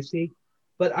points that I see.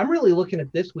 But I'm really looking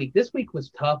at this week. This week was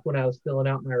tough when I was filling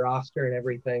out my roster and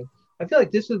everything. I feel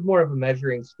like this is more of a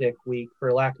measuring stick week,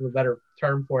 for lack of a better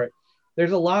term for it.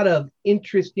 There's a lot of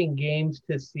interesting games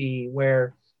to see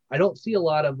where I don't see a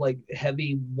lot of like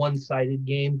heavy one-sided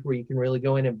games where you can really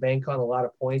go in and bank on a lot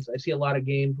of points. I see a lot of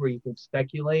games where you can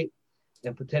speculate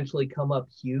and potentially come up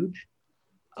huge.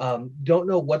 Don't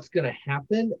know what's going to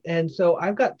happen. And so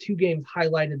I've got two games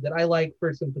highlighted that I like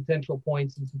for some potential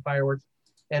points and some fireworks.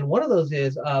 And one of those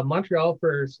is Montreal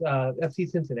versus FC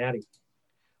Cincinnati.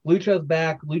 Lucho's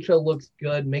back. Lucho looks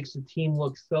good, makes the team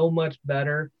look so much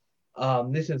better.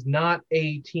 This is not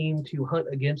a team to hunt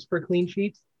against for clean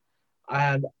sheets.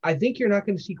 And I think you're not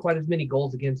going to see quite as many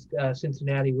goals against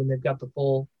Cincinnati when they've got the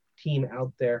full team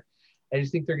out there. I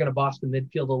just think they're going to boss the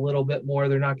midfield a little bit more.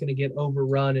 They're not going to get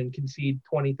overrun and concede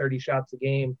 20, 30 shots a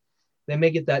game. They may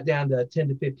get that down to 10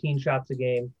 to 15 shots a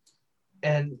game.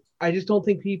 And I just don't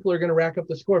think people are going to rack up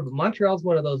the score. But Montreal's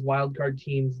one of those wild card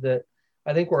teams that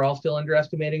I think we're all still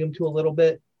underestimating them to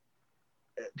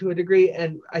a degree.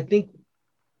 And I think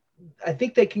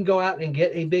they can go out and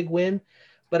get a big win.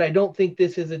 But I don't think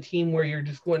this is a team where you're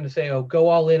just going to say, oh, go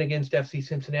all in against FC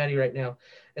Cincinnati right now.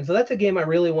 And so that's a game I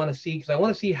really want to see, because I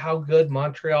want to see how good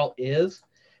Montreal is.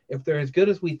 If they're as good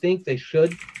as we think, they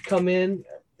should come in,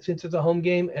 since it's a home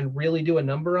game, and really do a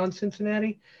number on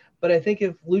Cincinnati. But I think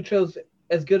if Lucho's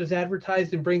as good as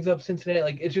advertised and brings up Cincinnati,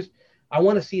 like, it's just, I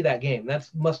want to see that game.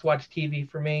 That's must-watch TV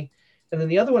for me. And then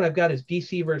the other one I've got is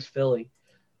DC versus Philly.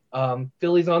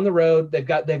 Philly's on the road.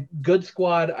 They've good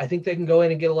squad. I think they can go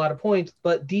in and get a lot of points,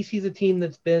 but DC's a team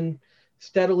that's been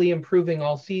steadily improving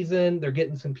all season. They're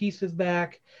getting some pieces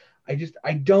back.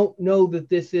 I don't know that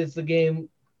this is the game.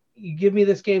 You give me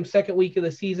this game second week of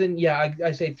the season. Yeah,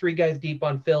 I say 3 guys deep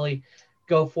on Philly.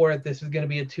 Go for it. This is going to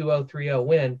be a 2-0, 3-0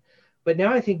 win. But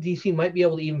now I think DC might be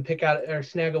able to even pick out or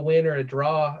snag a win or a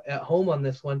draw at home on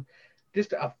this one.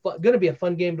 Just going to be a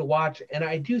fun game to watch. And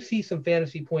I do see some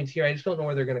fantasy points here. I just don't know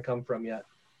where they're going to come from yet.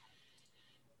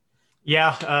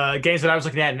 Yeah, games that I was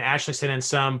looking at, and Ashley sent in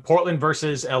some. Portland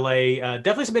versus LA.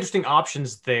 Definitely some interesting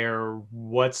options there.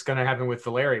 What's going to happen with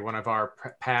Valeri, one of our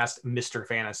past Mr.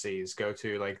 Fantasies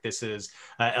go-to? Like, this is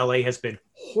LA has been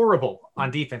horrible on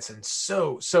defense and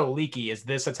so leaky. Is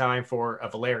this a time for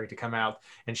Valeri to come out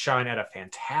and shine at a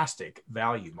fantastic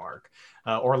value mark?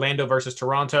 Orlando versus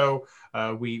Toronto.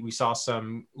 We saw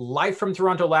some life from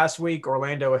Toronto last week.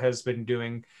 Orlando has been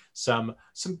doing some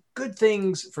good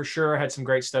things for sure. Had some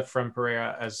great stuff from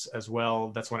Pereira as well.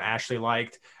 That's one Ashley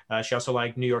liked. She also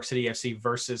liked New York City FC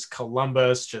versus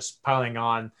Columbus, just piling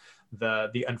on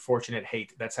the unfortunate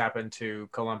hate that's happened to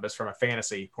Columbus from a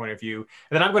fantasy point of view.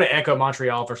 And then I'm going to echo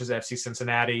Montreal versus FC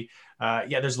Cincinnati.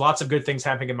 Yeah, there's lots of good things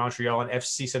happening in Montreal, and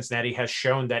FC Cincinnati has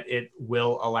shown that it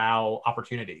will allow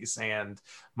opportunities, and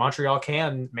Montreal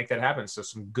can make that happen. So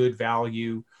some good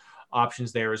value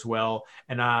options there as well.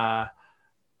 And I'm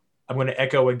going to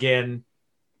echo again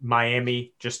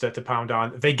Miami, just to pound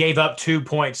on. They gave up 2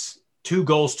 points 2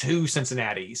 goals to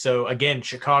Cincinnati. So again,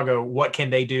 Chicago, what can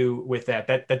they do with that?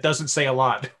 That doesn't say a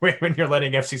lot when you're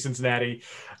letting FC Cincinnati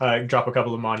drop a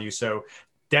couple of them on you. So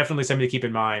definitely something to keep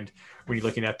in mind when you're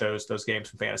looking at those games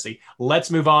from fantasy. Let's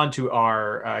move on to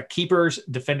our keepers,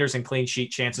 defenders, and clean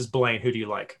sheet chances. Blaine, who do you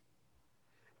like?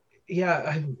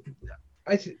 Yeah,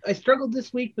 I struggled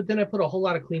this week, but then I put a whole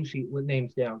lot of clean sheet with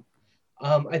names down.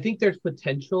 I think there's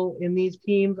potential in these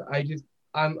teams.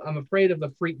 I'm afraid of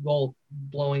a freak goal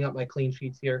blowing up my clean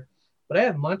sheets here. But I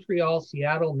have Montreal,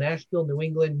 Seattle, Nashville, New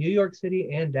England, New York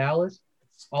City, and Dallas,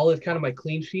 all as kind of my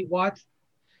clean sheet watch.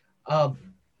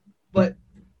 But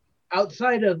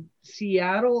outside of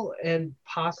Seattle and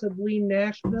possibly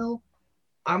Nashville,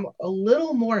 I'm a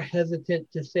little more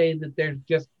hesitant to say that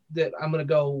that I'm going to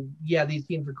go, yeah, these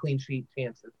teams are clean sheet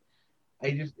chances.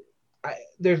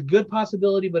 There's good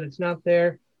possibility, but it's not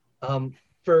there.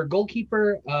 For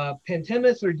goalkeeper,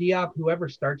 Pantemis or Diop, whoever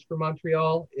starts for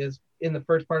Montreal, is in the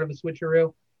first part of a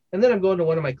switcheroo. And then I'm going to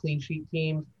one of my clean sheet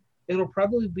teams. It'll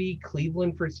probably be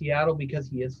Cleveland for Seattle because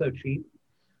he is so cheap.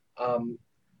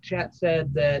 Chat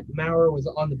said that Maurer was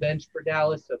on the bench for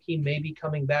Dallas, so he may be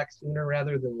coming back sooner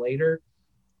rather than later.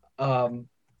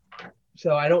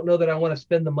 So I don't know that I want to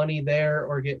spend the money there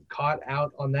or get caught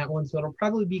out on that one. So it'll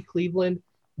probably be Cleveland.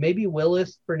 Maybe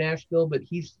Willis for Nashville, but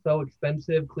he's so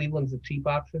expensive. Cleveland's a cheap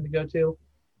option to go to.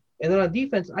 And then on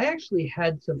defense, I actually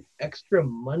had some extra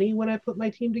money when I put my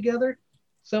team together.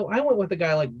 So I went with a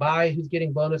guy like Bai, who's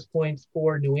getting bonus points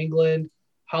for New England,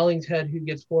 Hollingshead, who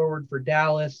gets forward for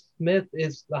Dallas. Smith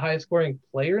is the highest scoring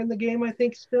player in the game, I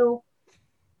think, still.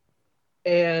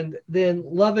 And then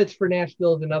Lovitz for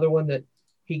Nashville is another one that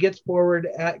he gets forward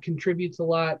contributes a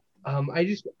lot.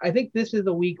 I think this is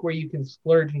a week where you can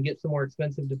splurge and get some more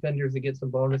expensive defenders and get some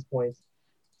bonus points.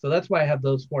 So that's why I have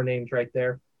those 4 names right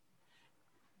there.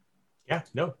 Yeah,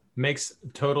 no, makes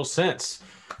total sense.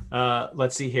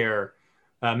 Let's see here.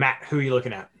 Matt, who are you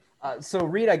looking at? So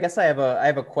Reed, I guess I have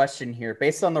a question here.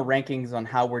 Based on the rankings on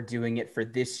how we're doing it for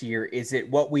this year, is it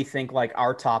what we think like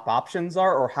our top options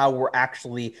are or how we're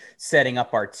actually setting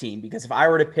up our team? Because if I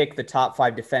were to pick the top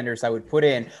 5 defenders I would put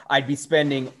in, I'd be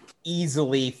spending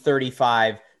easily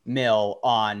 35 mil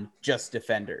on just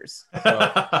defenders.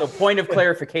 So point of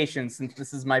clarification, since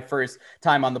this is my first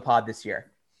time on the pod this year.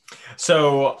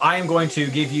 So I am going to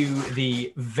give you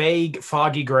the vague,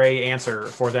 foggy gray answer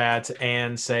for that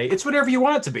and say it's whatever you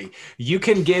want it to be. You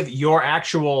can give your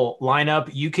actual lineup.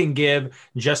 You can give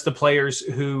just the players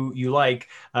who you like.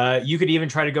 You could even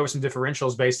try to go with some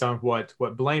differentials based on what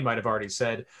Blaine might have already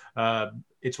said.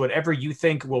 It's whatever you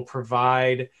think will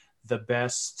provide the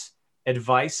best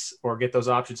advice or get those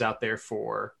options out there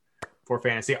for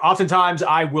fantasy. Oftentimes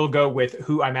I will go with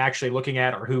who I'm actually looking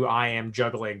at or who I am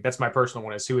juggling. That's my personal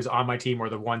one, is who is on my team or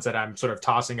the ones that I'm sort of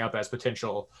tossing up as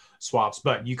potential swaps.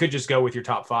 But you could just go with your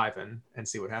top 5 and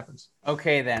see what happens.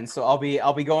 Okay, then. So I'll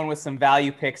be going with some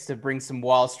value picks to bring some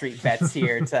Wall Street bets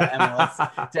here to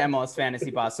MLS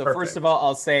Fantasy Boss. So Perfect. First of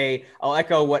all, I'll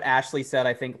echo what Ashley said,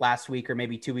 I think last week or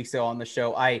maybe 2 weeks ago on the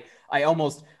show.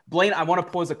 Blaine, I want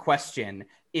to pose a question.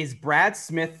 Is Brad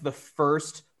Smith the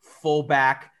first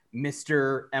fullback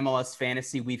Mr. MLS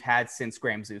Fantasy we've had since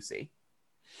Graham Zusi?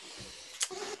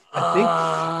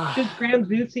 I think since Graham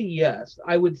Zusi, yes,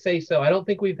 I would say so. I don't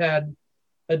think we've had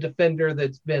a defender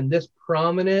that's been this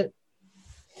prominent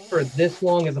for this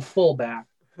long as a fullback.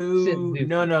 Portland,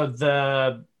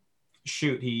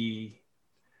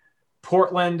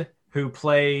 who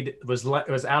played was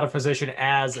out of position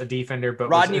as a defender, but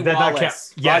Rodney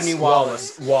Wallace. Yes, Rodney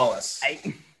Wallace.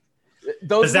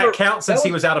 Does that count since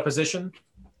he was out of position?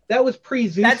 That was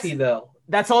pre-Zusi, though.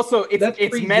 That's also it's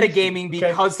metagaming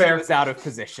because he was out of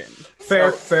position.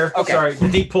 Fair. Okay. Sorry, the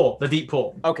deep pull.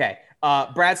 Okay.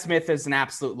 Brad Smith is an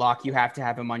absolute lock. You have to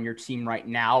have him on your team right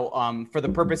now. For the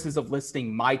purposes of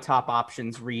listing my top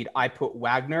options, Reed, I put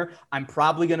Wagner. I'm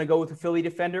probably going to go with a Philly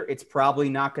defender. It's probably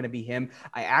not going to be him.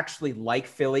 I actually like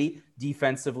Philly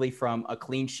defensively from a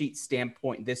clean sheet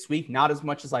standpoint this week, not as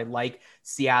much as I like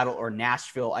Seattle or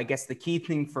Nashville. I guess the key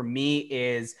thing for me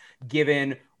is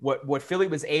given what Philly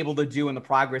was able to do and the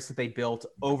progress that they built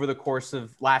over the course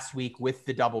of last week with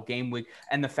the double game week,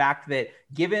 and the fact that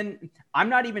I'm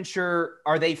not even sure,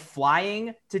 are they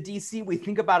flying to DC? We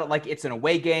think about it like it's an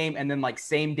away game and then like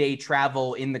same day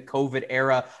travel in the COVID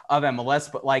era of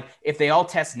MLS. But like if they all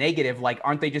test negative, like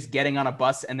aren't they just getting on a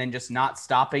bus and then just not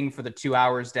stopping for the 2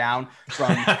 hours down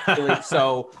from Philly?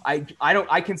 So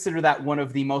I consider that one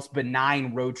of the most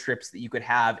benign road trips that you could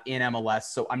have in MLS.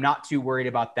 So I'm not too worried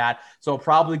about that. So I'll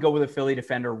probably go with a Philly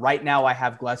defender. Right now I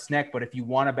have Glesnick, but if you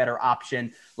want a better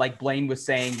option, like Blaine was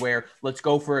saying, where let's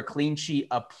go for a clean sheet,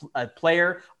 a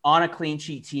player, on a clean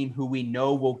sheet team who we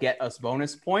know will get us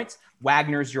bonus points,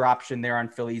 Wagner's your option there on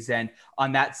Philly's end.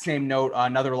 On that same note,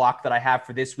 another lock that I have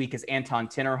for this week is Anton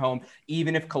Tinnerholm.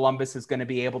 Even if Columbus is going to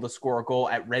be able to score a goal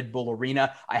at Red Bull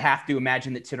Arena, I have to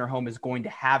imagine that Tinnerholm is going to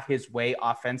have his way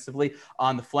offensively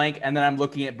on the flank. And then I'm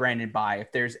looking at Brandon Bye.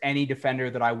 If there's any defender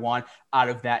that I want out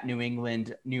of that New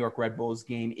York Red Bulls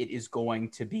game, it is going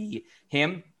to be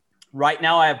him. Right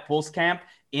now, I have Pulskamp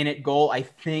in at goal. I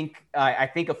think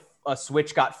a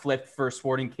switch got flipped for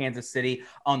Sporting Kansas City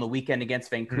on the weekend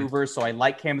against Vancouver. So I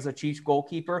like him as a Chiefs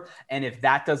goalkeeper. And if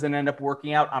that doesn't end up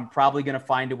working out, I'm probably going to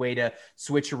find a way to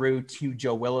switcheroo to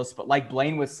Joe Willis. But like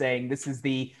Blaine was saying,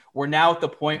 we're now at the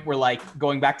point where, like,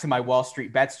 going back to my Wall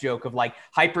Street Bets joke of like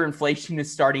hyperinflation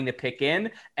is starting to pick in.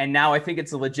 And now I think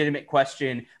it's a legitimate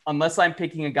question, unless I'm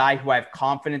picking a guy who I have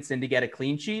confidence in to get a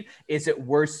clean sheet, is it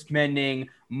worth spending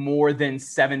more than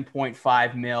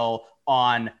 7.5 mil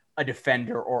on a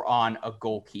defender or on a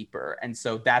goalkeeper? And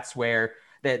so that's where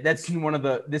this is one of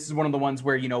the ones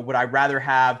where, would I rather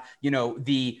have,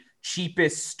 the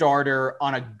cheapest starter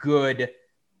on a good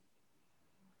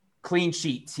clean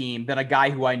sheet team than a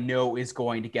guy who I know is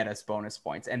going to get us bonus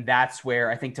points? And that's where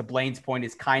I think, to Blaine's point,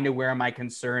 is kind of where my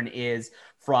concern is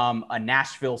from a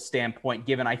Nashville standpoint,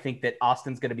 given I think that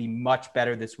Austin's going to be much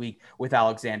better this week with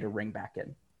Alexander Ring back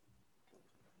in.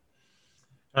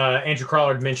 Andrew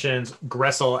Crawlard mentions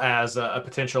Gressel as a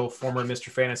potential former Mr.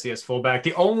 Fantasy as fullback.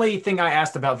 The only thing I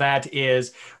asked about that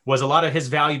was a lot of his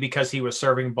value because he was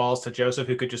serving balls to Joseph,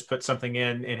 who could just put something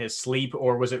in his sleep,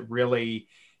 or was it really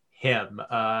him?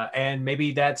 And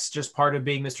maybe that's just part of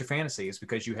being Mr. Fantasy, is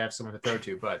because you have someone to throw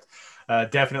to, but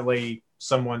definitely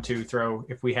someone to throw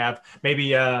if we have.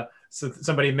 Maybe so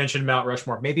somebody mentioned Mount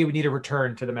Rushmore. Maybe we need a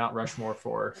return to the Mount Rushmore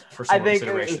for some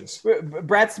considerations.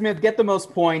 Brad Smith, get the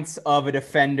most points of a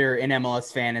defender in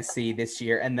MLS Fantasy this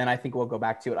year, and then I think we'll go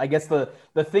back to it. I guess the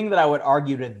thing that I would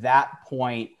argue to that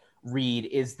point, Reed,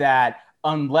 is that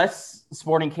unless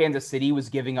Sporting Kansas City was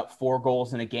giving up 4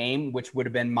 goals in a game, which would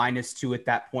have been -2 at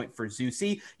that point for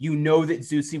Zusi, that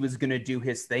Zusi was going to do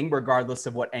his thing regardless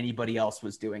of what anybody else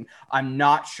was doing. I'm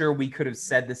not sure we could have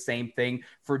said the same thing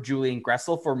for Julian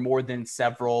Gressel for more than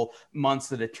several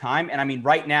months at a time. And I mean,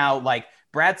 right now, like,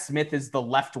 Brad Smith is the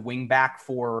left wing back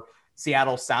for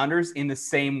Seattle Sounders in the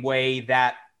same way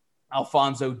that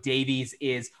Alphonso Davies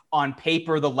is on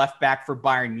paper the left back for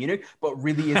Bayern Munich, but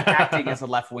really is acting as a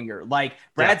left winger. Like,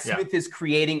 Brad Smith is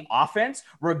creating offense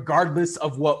regardless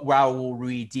of what Raul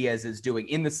Ruiz-Diaz is doing,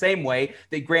 in the same way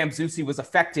that Graham Zusi was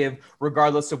effective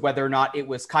regardless of whether or not it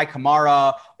was Kai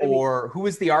Kamara or who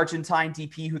was the Argentine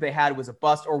DP who they had was a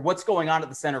bust, or what's going on at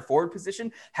the center forward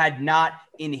position had not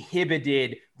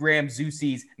inhibited Graham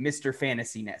Zusi's Mr.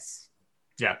 Fantasy-ness.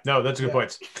 Yeah, no, that's a good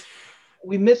point.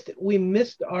 We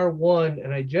missed our one,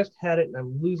 and I just had it, and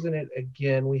I'm losing it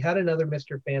again. We had another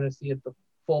Mr. Fantasy at the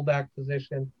fullback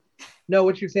position. No,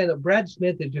 what you're saying, that Brad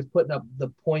Smith is just putting up the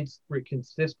points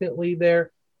consistently there.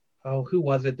 Oh, who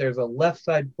was it? There's a left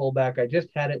side fullback. I just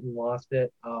had it and lost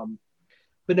it.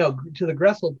 But no, to the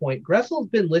Gressel point, Gressel's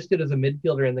been listed as a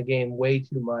midfielder in the game way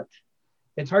too much.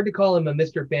 It's hard to call him a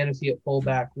Mr. Fantasy at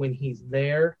fullback when he's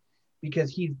there,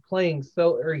 because he's playing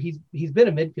he's been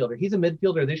a midfielder. He's a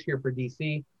midfielder this year for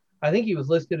DC. I think he was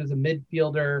listed as a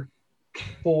midfielder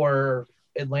for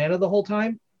Atlanta the whole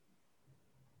time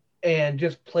and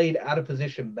just played out of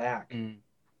position back.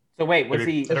 So wait, was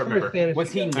he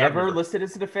never listed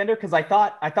as a defender? Because I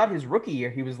thought his rookie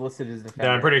year he was listed as a defender.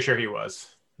 No, I'm pretty sure he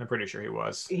was.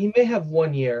 He may have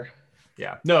 1 year.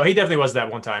 Yeah. No, he definitely was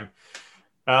that one time.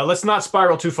 Let's not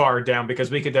spiral too far down, because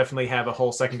we could definitely have a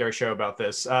whole secondary show about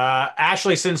this.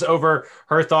 Ashley sends over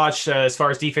her thoughts as far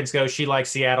as defense goes. She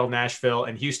likes Seattle, Nashville,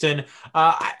 and Houston.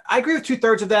 I agree with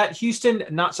 2/3 of that. Houston,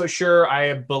 not so sure.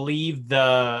 I believe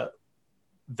the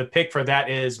pick for that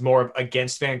is more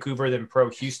against Vancouver than pro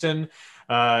Houston.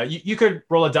 You could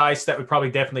roll a dice. That would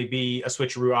probably definitely be a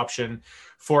switcheroo option.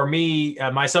 For me,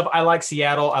 myself, I like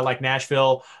Seattle. I like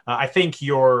Nashville. I think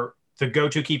the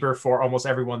go-to keeper for almost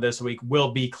everyone this week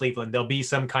will be Cleveland. There'll be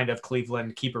some kind of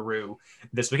Cleveland keeperoo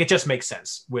this week. It just makes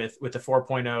sense with the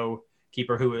 4.0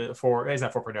 keeper he's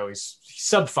not 4.0. He's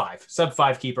sub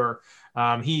 5 keeper.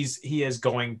 He is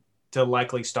going to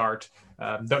likely start.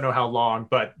 Don't know how long,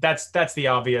 but that's the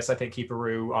obvious, I think,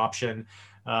 keeperoo option.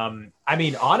 I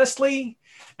mean, honestly,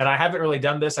 and I haven't really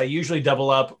done this, I usually double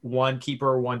up one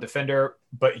keeper, one defender,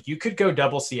 but you could go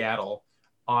double Seattle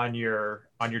on your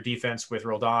defense with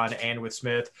Roldan and with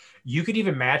Smith. You could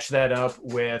even match that up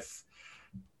with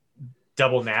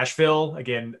double Nashville.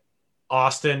 Again,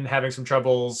 Austin having some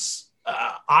troubles.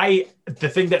 The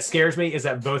thing that scares me is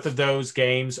that both of those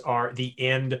games are the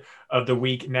end of the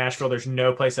week. Nashville, there's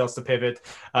no place else to pivot.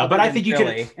 But I think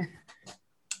Philly. You could.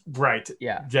 Right.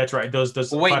 Yeah. That's right. Those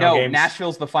well, wait, final no, games.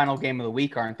 Nashville's the final game of the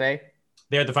week, aren't they?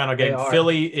 They're the final game.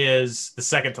 Philly is the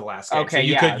second to last game.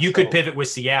 Okay, so you could pivot with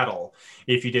Seattle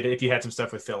if you had some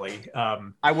stuff with Philly.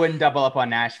 I wouldn't double up on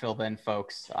Nashville then,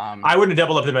 folks. I wouldn't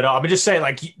double up them at all. I'm just saying,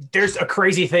 like, there's a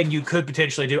crazy thing you could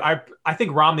potentially do. I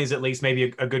think Romney's at least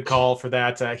maybe a good call for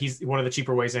that. He's one of the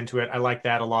cheaper ways into it. I like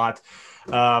that a lot.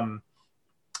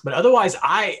 But otherwise,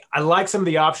 I like some of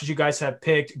the options you guys have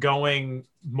picked. Going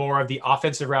more of the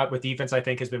offensive route with defense, I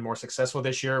think, has been more successful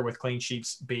this year, with clean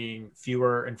sheets being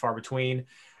fewer and far between.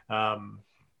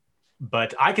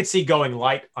 But I could see going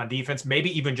light on defense,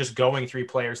 maybe even just going 3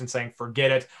 players and saying,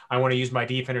 forget it. I want to use my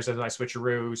defenders as my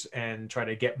switcheroos and try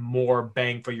to get more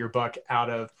bang for your buck out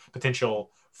of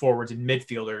potential forwards and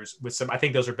midfielders with some. I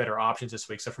think those are better options this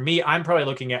week. So for me, I'm probably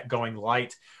looking at going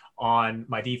light on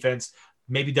my defense,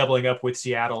 maybe doubling up with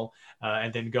Seattle,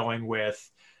 and then going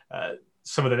with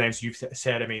some of the names you've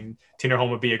said. I mean, Tinnerholm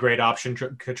would be a great option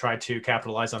to try to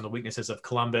capitalize on the weaknesses of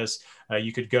Columbus.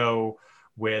 You could go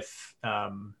with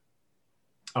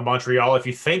a Montreal if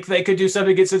you think they could do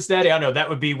something against Cincinnati. I don't know. That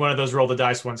would be one of those roll the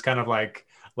dice ones, kind of like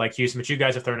Houston. But you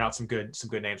guys have thrown out some good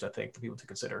names, I think, for people to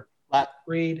consider.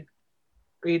 Reed,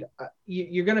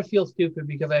 you're going to feel stupid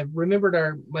because I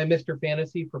remembered my Mr.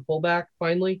 Fantasy for fullback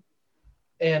finally.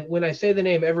 And when I say the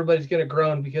name, everybody's going to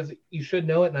groan because you should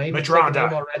know it. And I even said the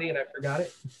name already and I forgot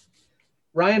it.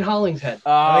 Ryan Hollingshead. Oh,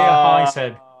 yeah,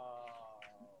 Hollingshead.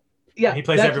 Yeah. He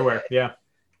plays everywhere. Yeah.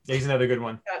 He's another good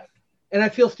one. And I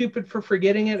feel stupid for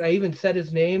forgetting it. I even said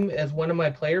his name as one of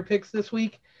my player picks this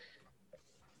week.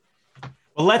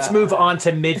 Well, let's move on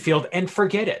to midfield and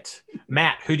forget it.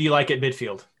 Matt, who do you like at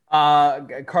midfield?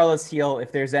 Carlos Gil.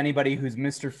 If there's anybody who's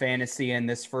Mr. Fantasy in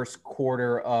this first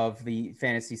quarter of the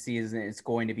fantasy season, it's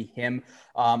going to be him.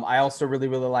 I also really,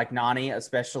 really like Nani,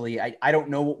 especially. I don't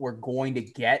know what we're going to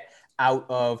get out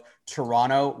of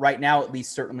Toronto right now, at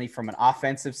least certainly from an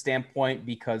offensive standpoint,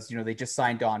 because, they just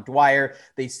signed Don Dwyer.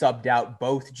 They subbed out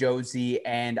both Josie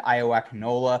and Iowa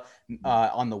Canola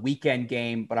on the weekend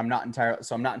game, but I'm not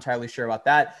entirely sure about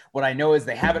that. What I know is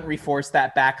they haven't reinforced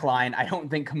that back line. I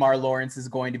don't think Kamar Lawrence is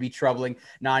going to be troubling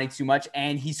Nani too much,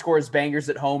 and he scores bangers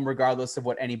at home regardless of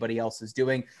what anybody else is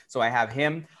doing. So I have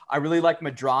him. I really like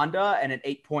Madronda, and at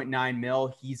 8.9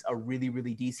 mil, he's a really,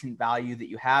 really decent value that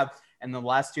you have. And the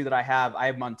last 2 that I have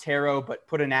Montero, but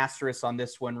put an asterisk on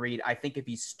this one, Reed. I think if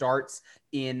he starts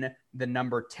in the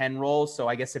number 10 role, so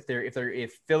I guess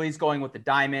if Philly's going with the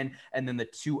diamond and then the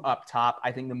 2 up top,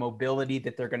 I think the mobility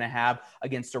that they're going to have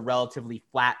against a relatively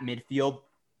flat midfield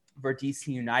for DC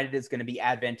United is going to be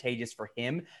advantageous for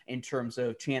him in terms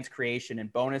of chance creation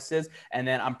and bonuses. And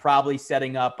then I'm probably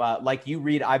setting up, like you,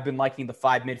 Reed, I've been liking the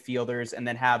 5 midfielders and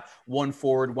then have 1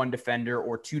 forward, 1 defender,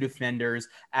 or 2 defenders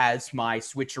as my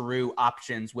switcheroo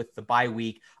options with the bye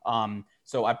week.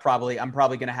 So I'm probably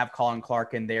going to have Colin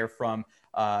Clark in there from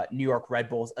New York Red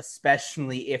Bulls,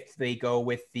 especially if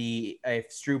if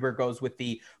Struber goes with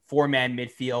the 4-man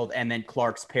midfield and then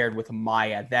Clark's paired with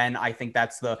Maya. Then I think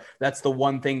that's the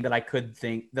one thing that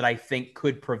I think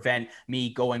could prevent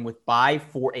me going with bye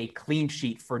for a clean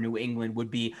sheet for New England would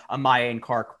be Maya and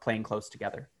Clark playing close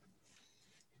together.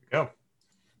 Go.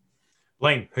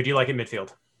 Blaine, who do you like in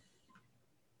midfield?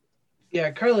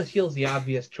 Yeah, Carlos Gil's the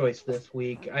obvious choice this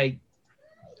week.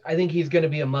 I think he's going to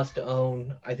be a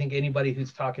must-own. I think anybody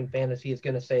who's talking fantasy is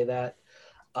going to say that.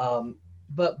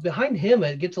 But behind him,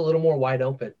 it gets a little more wide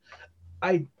open.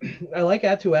 I like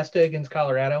Atuesta against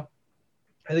Colorado.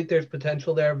 I think there's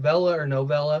potential there. Vela or no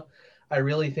Vela, I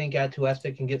really think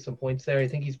Atuesta can get some points there. I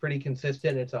think he's pretty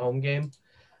consistent. It's a home game.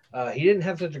 He didn't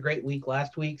have such a great week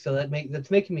last week, so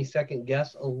that's making me second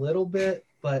guess a little bit.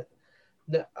 But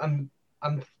I'm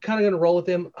kind of going to roll with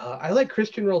him. I like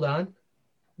Christian Roldan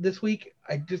this week.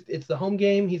 It's the home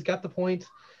game. He's got the points.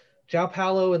 João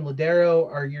Paulo and Ladero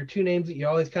are your 2 names that you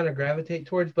always kind of gravitate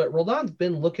towards, but Roldan's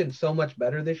been looking so much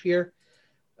better this year.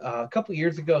 A couple of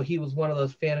years ago, he was one of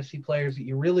those fantasy players that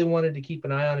you really wanted to keep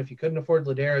an eye on. If you couldn't afford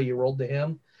Ladero, you rolled to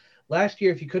him. Last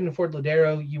year, if you couldn't afford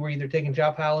Ladero, you were either taking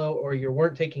João Paulo or you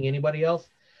weren't taking anybody else.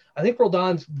 I think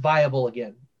Roldan's viable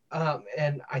again.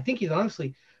 And I think he's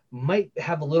honestly might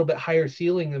have a little bit higher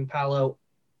ceiling than Paulo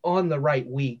on the right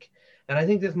week. And I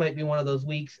think this might be one of those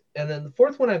weeks. And then the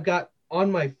fourth one I've got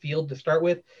on my field to start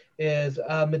with is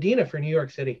Medina for New York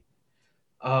City.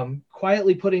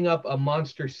 Quietly putting up a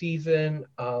monster season,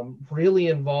 really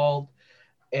involved,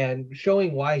 and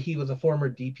showing why he was a former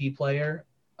DP player.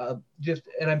 And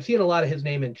I'm seeing a lot of his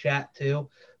name in chat too,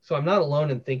 so I'm not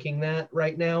alone in thinking that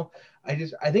right now.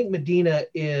 I think Medina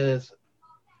is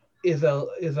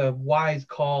a wise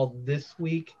call this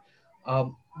week.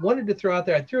 Wanted to throw out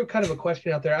there, I threw kind of a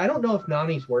question out there. I don't know if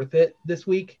Nani's worth it this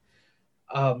week.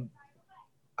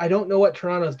 I don't know what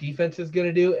Toronto's defense is going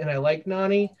to do, and I like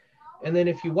Nani. And then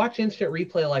if you watch instant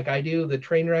replay like I do, the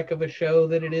train wreck of a show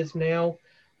that it is now,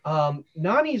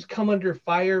 Nani's come under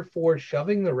fire for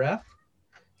shoving the ref.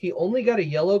 He only got a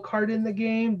yellow card in the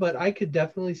game, but I could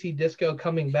definitely see Disco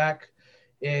coming back.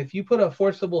 If you put a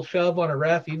forcible shove on a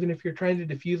ref, even if you're trying to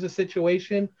defuse a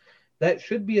situation, that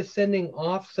should be a sending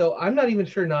off. So I'm not even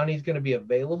sure Nani's going to be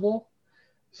available.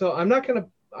 So I'm not going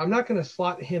to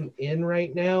slot him in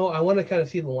right now. I want to kind of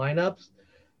see the lineups.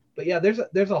 But yeah,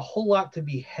 there's a whole lot to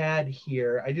be had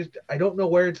here. I don't know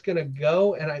where it's going to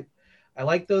go, and I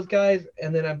like those guys.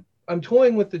 And then I'm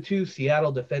toying with the two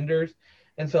Seattle defenders.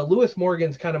 And so Lewis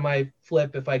Morgan's kind of my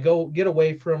flip. If I get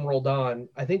away from Roldan,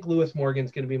 I think Lewis Morgan's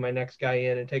going to be my next guy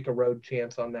in and take a road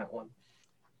chance on that one.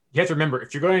 You have to remember,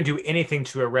 if you're going to do anything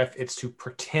to a ref, it's to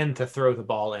pretend to throw the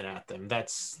ball in at them.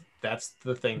 That's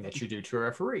the thing that you do to a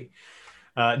referee.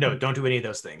 No, don't do any of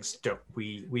those things.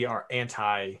 We are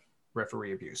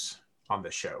anti-referee abuse on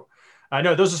this show.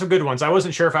 No, those are some good ones. I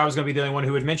wasn't sure if I was going to be the only one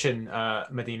who would mention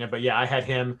Medina, but yeah, I had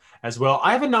him as well.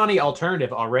 I have a Nani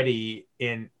alternative already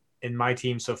in my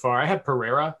team so far. I have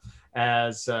Pereira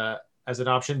as an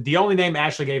option. The only name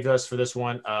Ashley gave us for this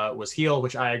one was Heel,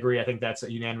 which I agree. I think that's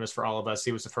unanimous for all of us.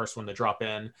 He was the first one to drop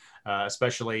in,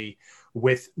 especially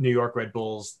with New York Red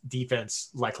Bulls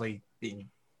defense likely being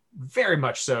very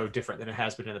much so different than it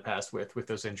has been in the past with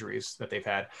those injuries that they've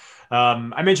had.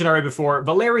 I mentioned already before,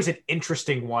 Valeri's an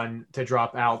interesting one to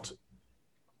drop out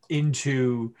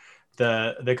into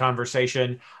the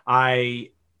conversation.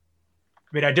 I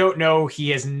don't know.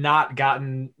 He has not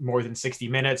gotten more than 60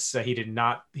 minutes. He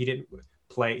didn't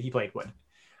play. He played what,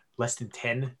 less than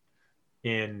 10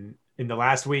 in the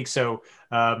last week. So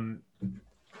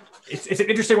it's an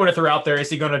interesting one to throw out there. Is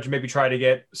he going to maybe try to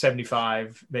get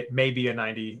 75, maybe a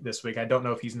 90 this week? I don't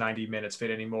know if he's 90 minutes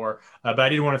fit anymore, but I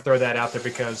did want to throw that out there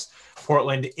because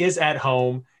Portland is at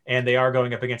home and they are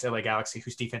going up against LA Galaxy,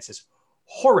 whose defense is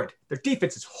horrid. Their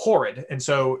defense is horrid. And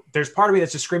so there's part of me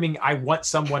that's just screaming, I want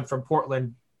someone from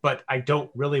Portland, but I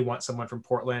don't really want someone from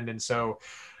Portland. And so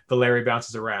Valeri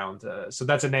bounces around. So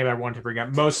that's a name I wanted to bring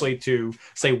up, mostly to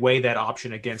say weigh that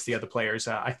option against the other players.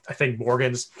 I think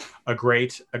Morgan's a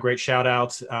great shout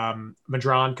out.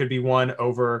 Madron could be one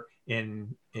over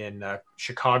in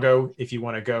Chicago if you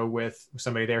want to go with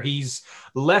somebody there. He's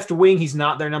left wing. He's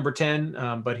not their number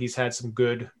 10, but he's had some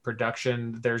good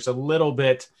production. There's a little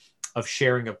bit of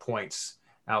sharing of points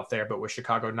out there, but with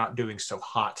Chicago not doing so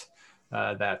hot,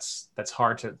 that's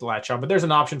hard to latch on. But there's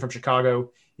an option from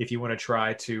Chicago if you want to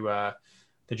try to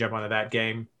jump onto that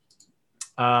game.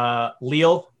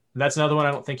 Lille, that's another one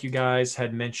I don't think you guys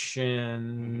had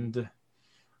mentioned.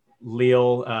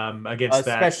 Lille against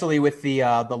that, especially with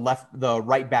the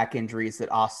right back injuries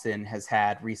that Austin has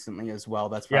had recently as well.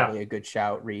 That's probably a good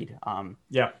shout, Reed.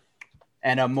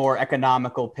 And a more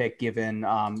economical pick given,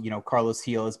 Carlos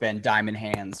Heel has been diamond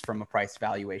hands from a price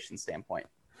valuation standpoint.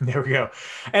 There we go.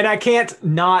 And I can't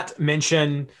not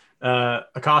mention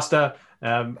Acosta.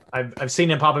 I've seen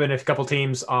him pop up in a couple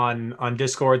teams on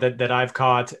Discord that I've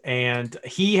caught, and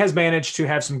he has managed to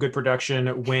have some good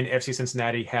production when FC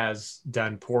Cincinnati has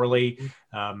done poorly.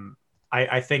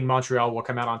 I think Montreal will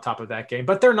come out on top of that game,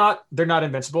 but they're not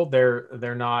invincible.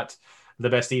 They're not the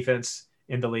best defense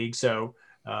in the league. So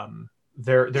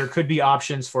there could be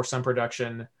options for some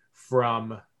production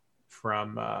from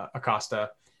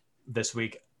Acosta this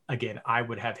week. Again, I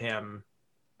would have him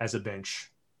as a bench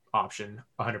option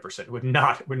 100%. Would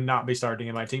not be starting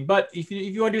in my team. But if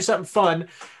you want to do something fun,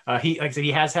 he, like I said,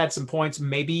 he has had some points.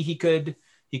 Maybe he could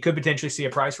potentially see a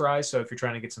price rise. So if you're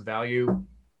trying to get some value,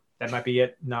 that might be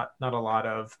it. Not a lot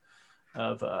of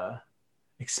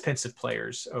expensive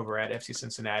players over at FC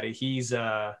Cincinnati. He's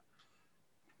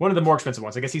one of the more expensive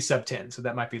ones. I guess he's sub 10, so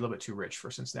that might be a little bit too rich for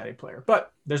a Cincinnati player.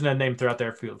 But there's no name throughout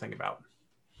there for people to think about.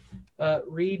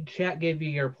 Reed, chat gave you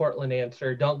your Portland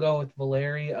answer. Don't go with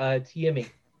Valeri. It's Yimi.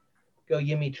 Go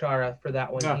Yimi Chara for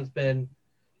that one. Yeah.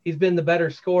 He's been the better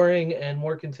scoring and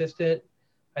more consistent.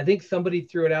 I think somebody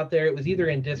threw it out there. It was either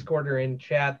in Discord or in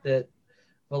chat that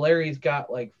Valeri's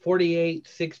got like 48,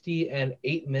 60, and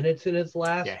 8 minutes in his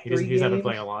last. Yeah, he's not been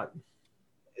playing a lot.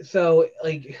 So,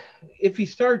 like, if he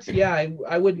starts,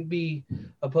 I wouldn't be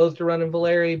opposed to running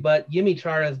Valeri, but Yimi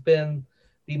Chara has been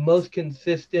the most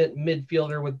consistent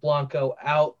midfielder with Blanco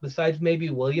out, besides maybe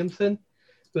Williamson,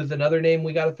 who's another name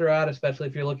we got to throw out, especially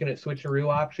if you're looking at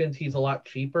switcheroo options. He's a lot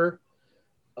cheaper.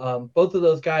 Both of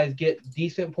those guys get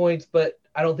decent points, but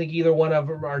I don't think either one of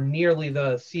them are nearly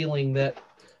the ceiling that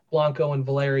Blanco and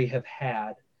Valeri have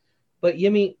had. But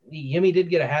Yimi did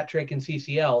get a hat trick in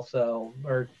CCL,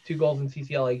 or 2 goals in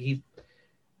CCL. Like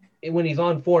when he's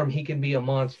on form, he can be a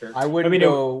monster. I wouldn't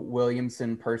go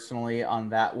Williamson personally on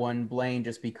that one, Blaine,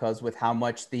 just because with how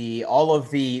much all of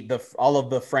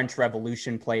the French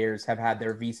Revolution players have had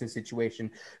their visa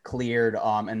situation cleared,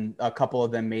 and a couple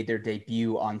of them made their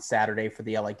debut on Saturday for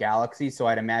the LA Galaxy. So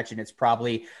I'd imagine it's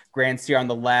probably Grandsir on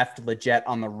the left, Leggett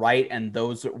on the right, and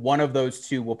one of those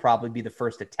two will probably be the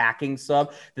first attacking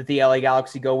sub that the LA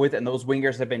Galaxy go with, and those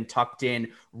wingers have been tucked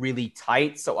in really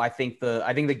tight. So I think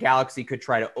the Galaxy could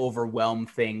try to overwhelm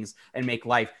things and make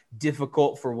life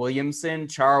difficult for Williamson.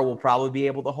 Chara will probably be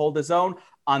able to hold his own.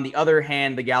 On the other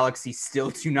hand, the Galaxy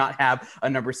still do not have a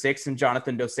number 6, and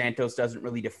Jonathan Dos Santos doesn't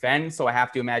really defend. So I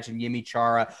have to imagine Yimi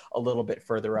Chara a little bit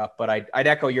further up. But I'd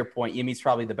echo your point. Yimi's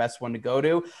probably the best one to go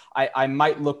to. I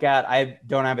might look at, I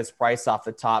don't have his price off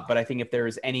the top, but I think if there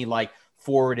is any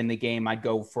forward in the game, I'd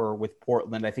go with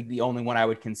Portland. I think the only one I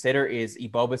would consider is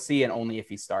Ibobasi, and only if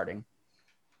he's starting.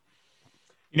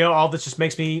 All this just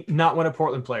makes me not want a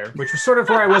Portland player, which was sort of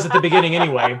where I was at the beginning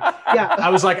anyway. Yeah. I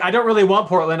was like, I don't really want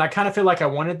Portland. I kind of feel like I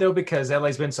wanted though, because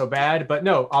LA's been so bad, but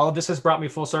no, all of this has brought me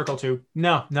full circle to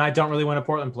no, I don't really want a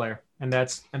Portland player. And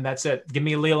that's it. Give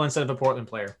me a Lille instead of a Portland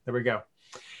player. There we go.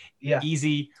 Yeah.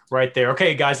 Easy right there.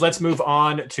 Okay, guys, let's move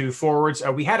on to forwards.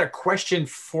 We had a question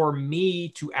for me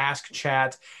to ask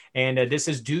chat, and this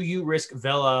is, do you risk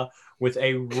Vela with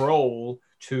a roll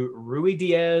to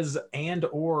Ruidíaz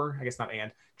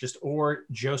or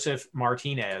Joseph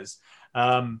Martinez?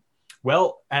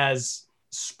 Well, as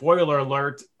spoiler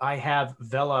alert, I have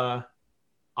Vela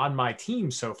on my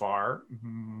team so far.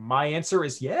 My answer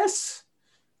is yes.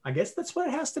 I guess that's what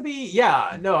it has to be.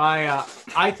 Yeah, no,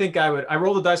 I think I would. I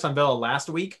rolled the dice on Vela last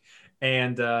week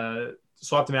and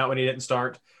swapped him out when he didn't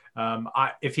start.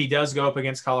 If he does go up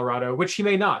against Colorado, which he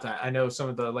may not, I know some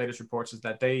of the latest reports is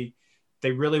that they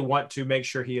really want to make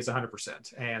sure he is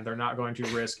 100%, and they're not going to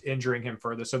risk injuring him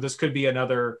further. So this could be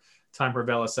another time where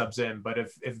Vela subs in. But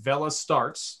if Vela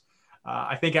starts,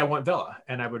 I think I want Vela,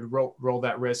 and I would roll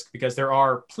that risk, because there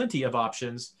are plenty of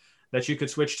options that you could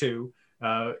switch to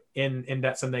in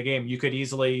that Sunday game. You could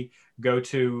easily go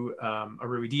to a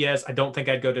Ruidíaz. I don't think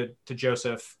I'd go to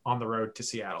Joseph on the road to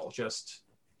Seattle. Just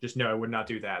no, I would not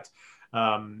do that.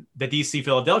 The DC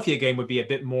Philadelphia game would be a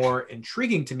bit more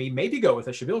intriguing to me. Maybe go with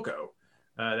a Shavilko.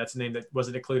 That's a name that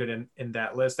wasn't included in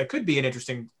that list. That could be an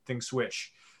interesting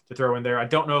switch to throw in there. I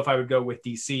don't know if I would go with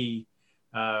DC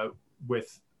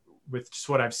with just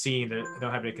what I've seen. I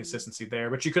don't have any consistency there,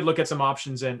 but you could look at some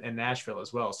options in Nashville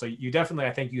as well. So you definitely,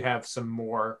 I think you have some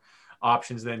more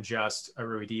options than just a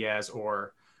Ruidíaz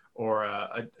or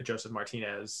a Joseph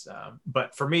Martinez.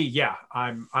 But for me, yeah,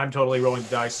 I'm totally rolling the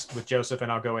dice with Joseph,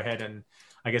 and I'll go ahead and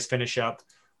I guess finish up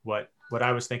what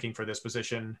I was thinking for this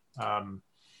position.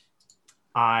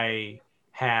 I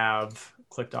have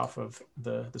clicked off of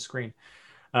the screen.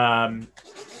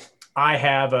 I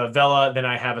have a Vela, then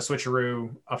I have a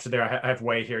switcheroo up to there. I have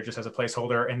Way here just as a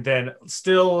placeholder, and then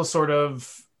still sort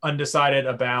of undecided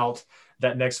about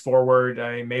that next forward.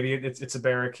 Maybe it's a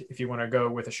Barrick if you want to go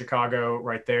with a Chicago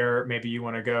right there. Maybe you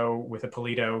want to go with a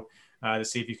Polito to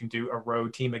see if you can do a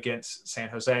road team against San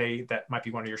Jose. That might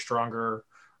be one of your stronger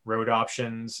road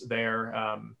options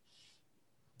there.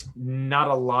 Not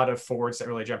a lot of forwards that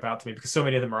really jump out to me because so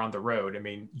many of them are on the road. I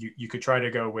mean, you could try to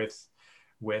go with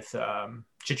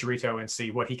Chicharito and see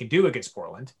what he can do against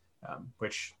Portland,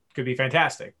 which could be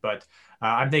fantastic. But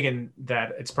I'm thinking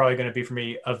that it's probably going to be for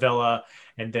me a Vela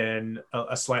and then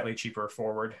a slightly cheaper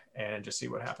forward and just see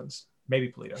what happens.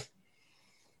 Maybe Polito.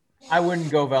 I wouldn't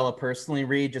go Vela personally,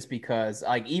 Reed, just because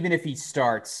even if he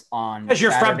starts on because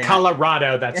you're Saturday from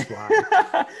Colorado, that's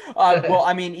why. Well,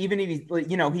 I mean, even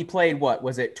if he played, what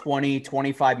was it,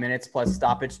 20-25 minutes plus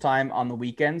stoppage time on the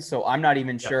weekend. So I'm not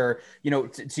even sure,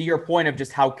 to your point of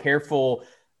just how careful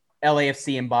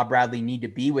LAFC and Bob Bradley need to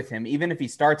be with him. Even if he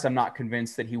starts, I'm not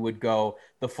convinced that he would go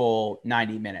the full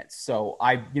 90 minutes. So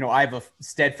I have a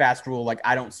steadfast rule.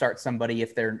 I don't start somebody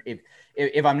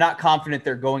if I'm not confident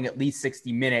they're going at least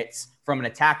 60 minutes from an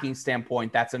attacking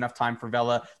standpoint. That's enough time for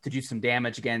Vela to do some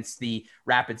damage against the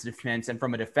Rapids defense. And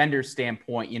from a defender's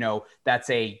standpoint, that's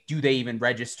do they even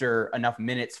register enough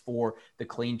minutes for the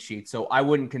clean sheet? So I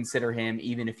wouldn't consider him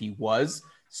even if he was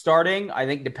starting. I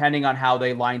think depending on how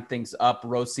they line things up,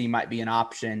 Rossi might be an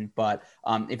option. But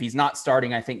if he's not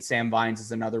starting, I think Sam Vines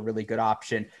is another really good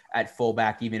option at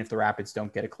fullback, even if the Rapids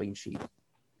don't get a clean sheet.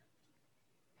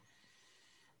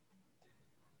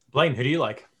 Blaine, who do you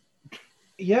like?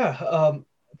 Yeah.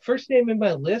 first name in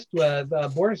my list was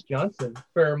Boris Johnson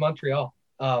for Montreal.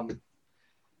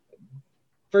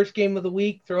 First game of the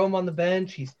week, throw him on the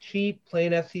bench. He's cheap,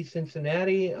 playing FC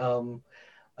Cincinnati.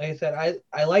 Like I said,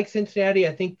 I like Cincinnati.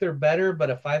 I think they're better, but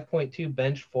a 5.2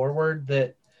 bench forward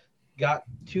that got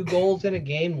 2 goals in a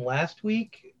game last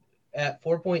week at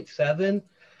 4.7.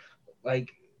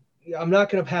 Like, I'm not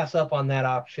going to pass up on that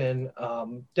option.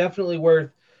 Definitely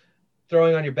worth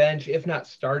throwing on your bench, if not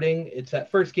starting. It's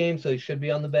that first game, so he should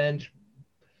be on the bench.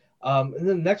 And then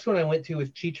the next one I went to was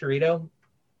Chicharito.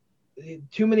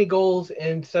 Too many goals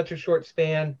in such a short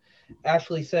span.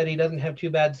 Ashley said he doesn't have 2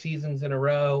 bad seasons in a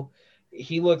row.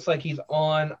 He looks like he's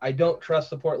on. I don't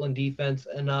trust the Portland defense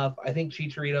enough. I think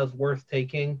Chicharito is worth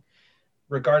taking,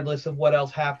 regardless of what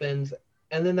else happens.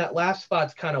 And then that last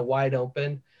spot's kind of wide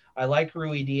open. I like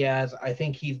Ruidíaz. I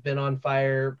think he's been on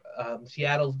fire.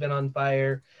 Seattle's been on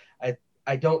fire.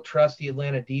 I don't trust the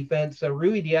Atlanta defense. So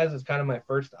Ruidíaz is kind of my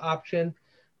first option.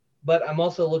 But I'm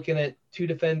also looking at 2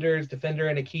 defenders, defender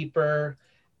and a keeper.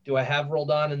 Do I have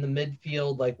Roldan in the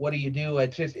midfield? Like, what do you do?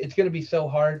 It's going to be so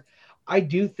hard. I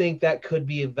do think that could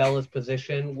be Vela's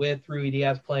position with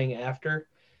Ruidíaz playing after.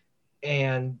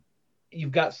 And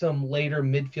you've got some later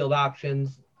midfield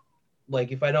options.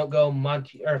 Like if I don't go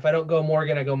Morgan,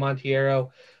 I go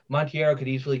Monteiro. Monteiro could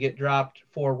easily get dropped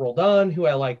for Roldan, who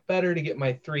I like better, to get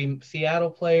my 3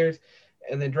 Seattle players,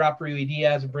 and then drop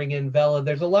Ruidíaz and bring in Vela.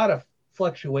 There's a lot of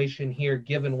fluctuation here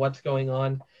given what's going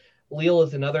on. Lille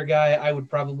is another guy. I would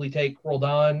probably take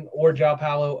Roldan or João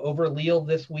Paulo over Lille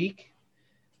this week.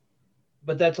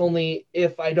 But that's only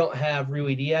if I don't have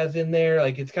Ruidíaz in there.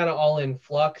 Like, it's kind of all in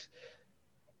flux.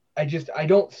 I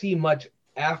don't see much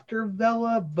after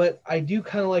Vela, but I do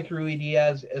kind of like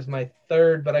Ruidíaz as my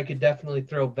third, but I could definitely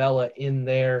throw Vela in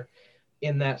there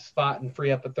in that spot and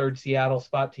free up a third Seattle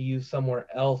spot to use somewhere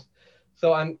else.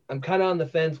 So I'm kind of on the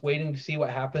fence waiting to see what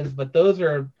happens, but those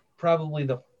are probably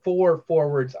the 4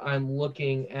 forwards I'm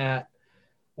looking at,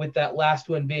 with that last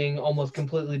one being almost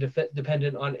completely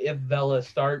dependent on if Vela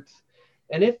starts.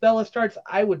 And if Vela starts,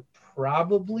 I would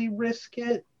probably risk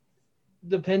it,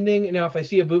 depending. If I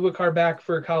see a Boubacar back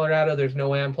for Colorado, there's no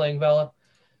way I'm playing Vela.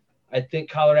 I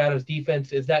think Colorado's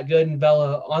defense is that good, and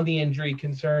Vela, on the injury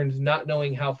concerns, not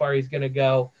knowing how far he's going to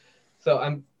go. So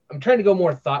I'm trying to go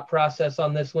more thought process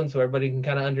on this one so everybody can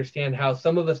kind of understand how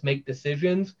some of us make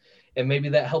decisions, and maybe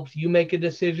that helps you make a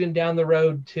decision down the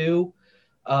road too.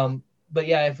 But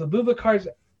yeah, if Aboubacar's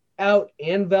out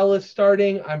and Vela's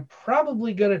starting, I'm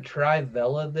probably going to try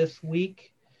Vela this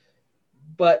week.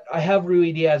 But I have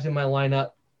Ruidíaz in my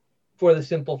lineup for the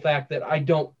simple fact that I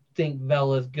don't think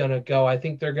Vela's going to go. I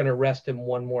think they're going to rest him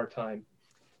one more time.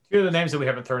 2 of the names that we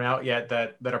haven't thrown out yet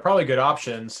that are probably good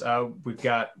options. We've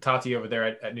got Tati over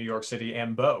there at New York City,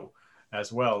 and Bo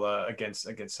as well against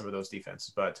some of those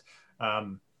defenses. But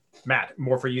Matt,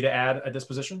 more for you to add at this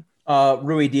position?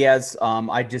 Ruidíaz,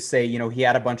 I'd just say, he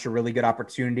had a bunch of really good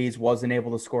opportunities, wasn't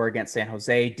able to score against San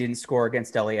Jose, didn't score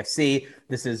against LAFC.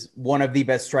 This is one of the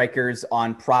best strikers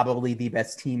on probably the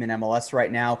best team in MLS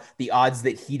right now. The odds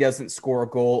that he doesn't score a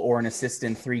goal or an assist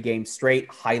in 3 games straight,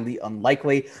 highly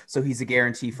unlikely. So he's a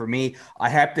guarantee for me. I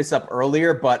hyped this up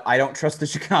earlier, but I don't trust the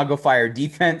Chicago Fire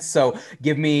defense. So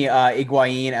give me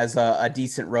Higuaín as a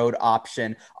decent road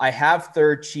option. I have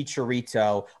third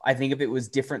Chicharito. I think if it was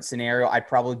different scenario, I'd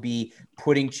probably be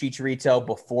putting Chicharito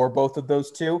before both of those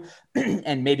 2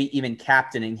 and maybe even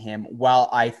captaining him. While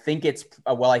I think it's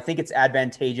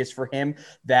advantageous for him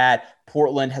that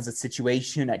Portland has a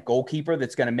situation at goalkeeper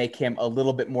that's going to make him a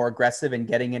little bit more aggressive and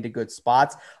getting into good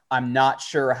spots. I'm not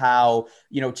sure how,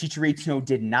 Chicharito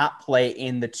did not play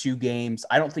in the 2 games.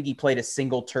 I don't think he played a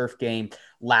single turf game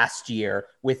last year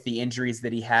with the injuries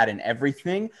that he had and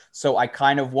everything. So I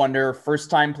kind of wonder, first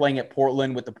time playing at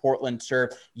Portland with the Portland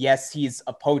turf. Yes, he's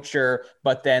a poacher,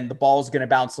 but then the ball is going to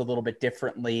bounce a little bit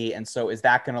differently. And so is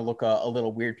that going to look a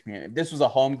little weird to me? If this was a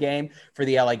home game for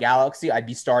the LA Galaxy, I'd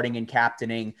be starting and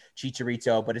captaining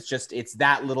Chicharito, but it's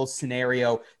that little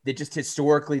scenario that just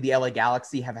historically the LA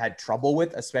Galaxy have had trouble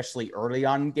with, especially early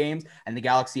on in games. And the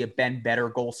Galaxy have been better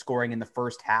goal scoring in the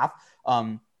first half.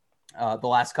 The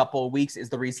last couple of weeks is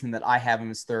the reason that I have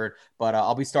him as third, but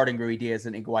I'll be starting Ruidíaz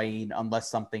and Higuaín unless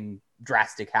something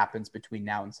drastic happens between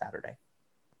now and Saturday.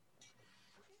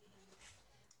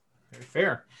 Very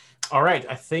fair. All right.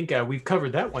 I think we've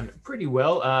covered that one pretty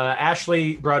well.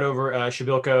 Ashley brought over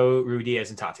Shibilko, Ruidíaz,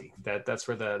 and Tati. That's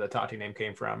where the Tati name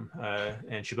came from.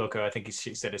 And Shibilko, I think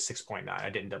she said is 6.9. I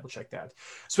didn't double check that.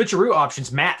 Switcheroo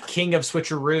options. Matt, king of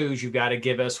switcheroos. You've got to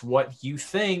give us what you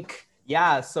think.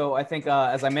 Yeah, so I think,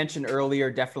 as I mentioned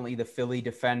earlier, definitely the Philly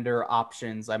defender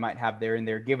options I might have there in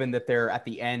there. Given that they're at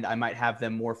the end, I might have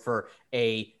them more for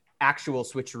a actual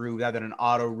switcheroo rather than an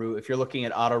auto route. If you're looking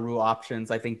at auto route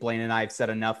options, I think Blaine and I have said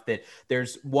enough that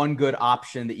there's one good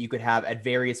option that you could have at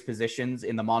various positions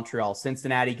in the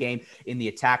Montreal-Cincinnati game in the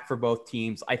attack for both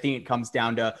teams. I think it comes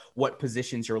down to what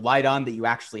positions you're light on that you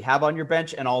actually have on your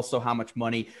bench and also how much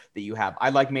money that you have.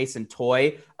 I like Mason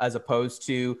Toye as opposed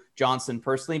to Johnson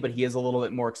personally, but he is a little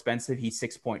bit more expensive. He's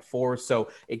 6.4. So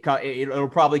it'll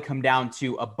probably come down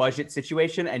to a budget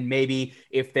situation and maybe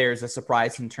if there's a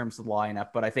surprise in terms of the lineup.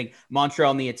 But I think Montreal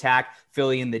in the attack,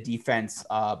 Philly in the defense,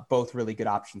 both really good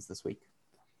options this week.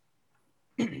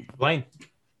 Blaine.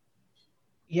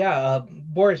 Yeah,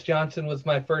 Boris Johnson was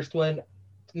my first one.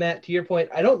 Matt, to your point,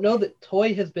 I don't know that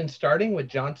Toye has been starting with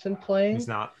Johnson playing. He's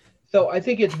not. So I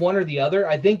think it's one or the other.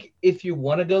 I think if you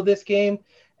want to go this game,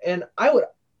 and I would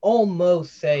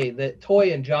almost say that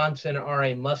Toye and Johnson are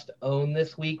a must-own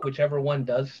this week, whichever one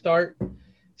does start.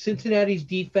 Cincinnati's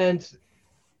defense,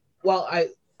 while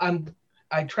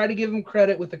I try to give him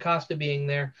credit with Acosta being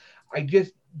there, I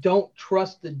just don't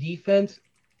trust the defense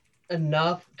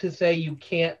enough to say you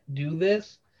can't do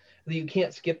this, that you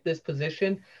can't skip this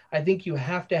position. I think you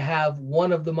have to have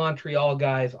one of the Montreal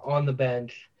guys on the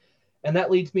bench. And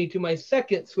that leads me to my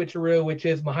second switcheroo, which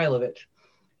is Mihailovic.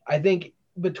 I think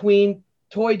between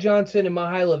Toye, Johnson, and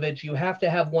Mihailovic, you have to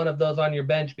have one of those on your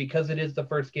bench because it is the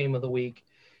first game of the week.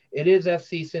 It is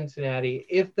FC Cincinnati.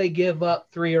 If they give up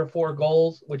 3 or 4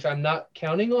 goals, which I'm not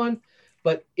counting on,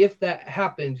 but if that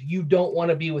happens, you don't want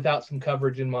to be without some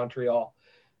coverage in Montreal.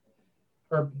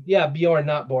 Or, yeah, Bjorn,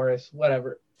 not Boris,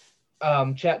 whatever.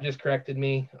 Chat just corrected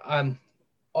me. I'm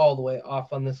all the way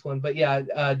off on this one. But,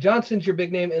 yeah, Johnson's your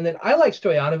big name. And then I like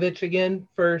Stojanovic again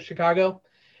for Chicago.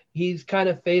 He's kind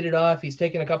of faded off. He's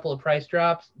taken a couple of price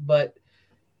drops. But,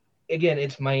 again,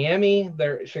 it's Miami.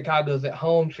 Chicago's at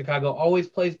home. Chicago always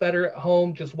plays better at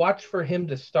home. Just watch for him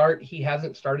to start. He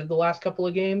hasn't started the last couple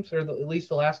of games, or at least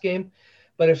the last game.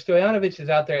 But if Stojanovic is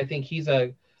out there, I think he's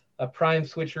a prime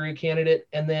switcheroo candidate.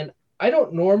 And then I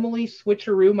don't normally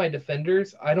switcheroo my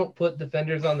defenders. I don't put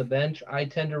defenders on the bench. I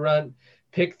tend to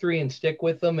pick 3 and stick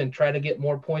with them and try to get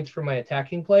more points for my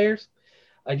attacking players.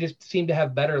 I just seem to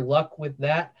have better luck with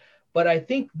that. But I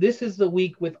think this is the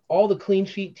week with all the clean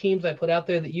sheet teams I put out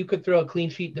there that you could throw a clean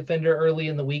sheet defender early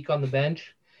in the week on the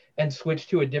bench and switch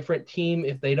to a different team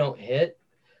if they don't hit.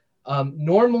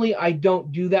 Normally, I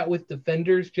don't do that with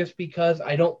defenders just because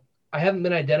I haven't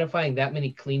been identifying that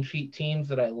many clean sheet teams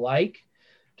that I like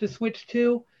to switch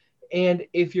to. And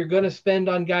if you're going to spend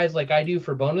on guys like I do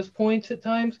for bonus points at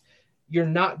times, you're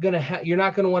not going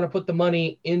to want to put the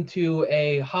money into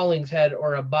a Hollingshead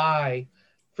or a buy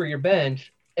for your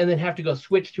bench and then have to go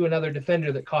switch to another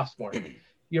defender that costs more.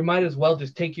 You might as well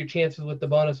just take your chances with the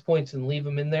bonus points and leave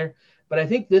them in there. But I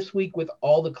think this week with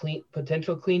all the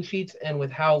potential clean sheets and with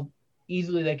how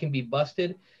easily they can be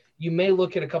busted, you may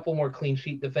look at a couple more clean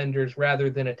sheet defenders rather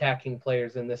than attacking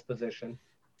players in this position.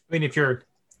 I mean, if you're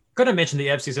going to mention the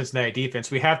FC Cincinnati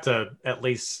defense, we have to at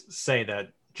least say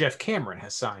that Jeff Cameron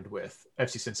has signed with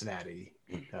FC Cincinnati.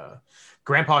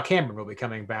 Grandpa Cameron will be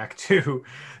coming back to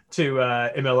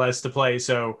MLS to play.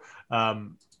 So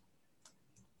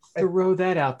throw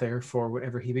that out there for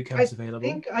whenever he becomes available.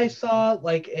 I think I saw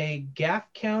like a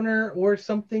gaff counter or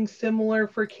something similar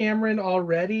for Cameron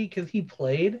already because he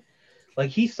played.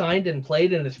 Like he signed and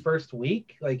played in his first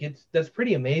week. Like that's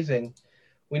pretty amazing.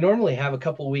 We normally have a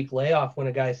couple week layoff when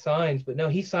a guy signs, but no,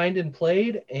 he signed and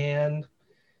played, and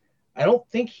I don't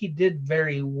think he did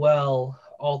very well,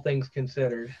 all things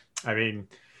considered. I mean,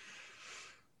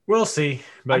 we'll see.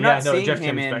 But I'm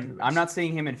not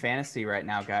seeing him in fantasy right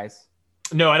now, guys.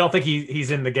 No, I don't think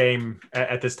he's in the game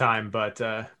at this time. But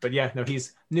yeah, no,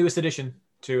 he's newest addition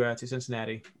to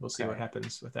Cincinnati. We'll see what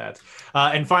happens with that.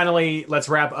 And finally, let's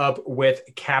wrap up with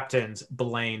captains.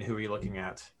 Blaine, who are you looking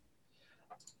at?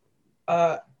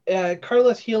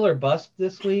 Carlos Gil or bust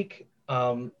this week.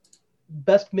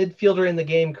 Best midfielder in the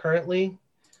game currently.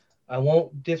 I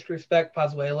won't disrespect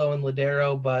Pozuelo and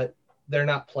Ladero, but they're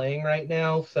not playing right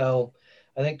now. So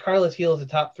I think Carlos Gil is a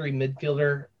top 3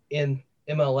 midfielder in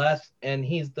MLS, and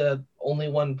he's the only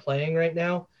one playing right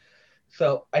now.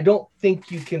 So I don't think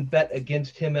you can bet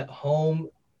against him at home.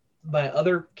 My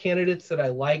other candidates that I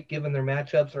like, given their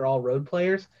matchups, are all road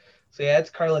players. So yeah, it's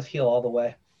Carlos Gil all the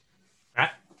way.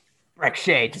 Breck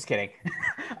Shea, just kidding.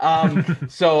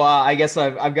 So I guess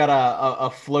I've got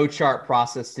a flowchart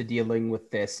process to dealing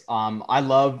with this. I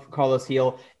love Carlos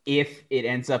Gil if it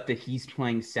ends up that he's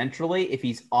playing centrally. If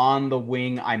he's on the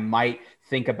wing, I might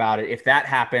think about it. If that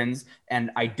happens and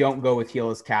I don't go with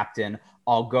Gil as captain,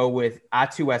 I'll go with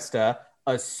Atuesta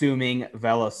assuming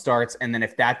Vela starts. And then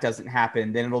if that doesn't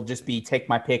happen, then it'll just be take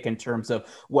my pick in terms of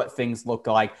what things look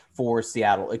like for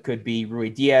Seattle. It could be Rui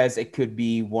Diaz. It could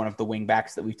be one of the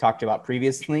wingbacks that we've talked about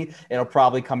previously. It'll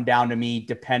probably come down to me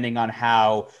depending on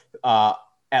how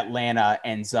Atlanta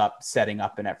ends up setting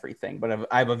up and everything. But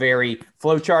I have a very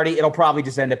flowcharty. It'll probably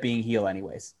just end up being heel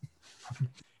anyways.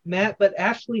 Matt, but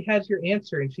Ashley has your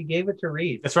answer, and she gave it to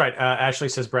Reed. That's right. Ashley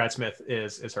says Brad Smith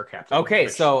is her captain. Okay,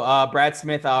 so Brad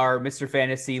Smith, our Mr.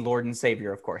 Fantasy Lord and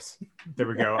Savior, of course. There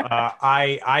we go.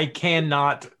 I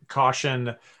cannot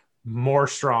caution more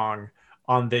strong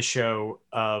on this show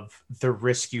of the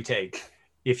risk you take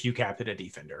if you captain a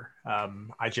defender.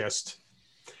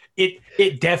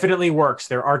 It definitely works.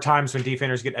 There are times when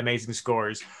defenders get amazing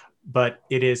scores, but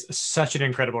it is such an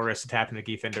incredible risk to tap into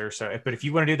defender. But if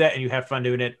you want to do that and you have fun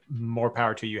doing it, more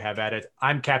power to you. Have at it.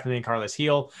 I'm captaining Carlos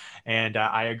Heel, and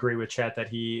I agree with Chet that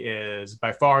he is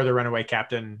by far the runaway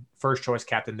captain, first choice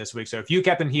captain this week. So if you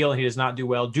captain Heel and he does not do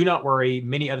well, do not worry.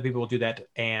 Many other people will do that,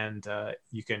 and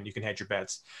you can hedge your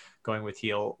bets going with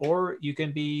Heel, or you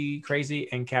can be crazy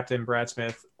and captain Brad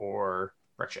Smith or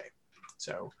Brek Shea.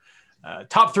 So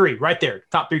top three right there,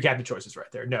 top three captain choices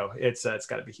right there. No, it's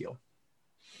got to be Heel.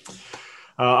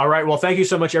 All right. Well, thank you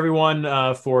so much,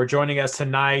 everyone, for joining us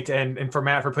tonight, and for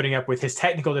Matt for putting up with his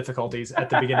technical difficulties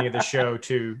at the beginning of the show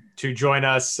to join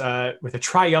us with a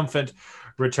triumphant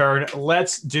return.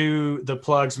 Let's do the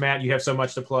plugs. Matt, you have so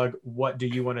much to plug. What do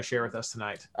you want to share with us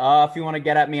tonight? If you want to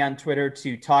get at me on Twitter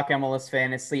to talk MLS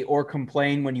fantasy or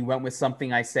complain when you went with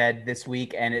something I said this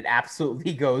week and it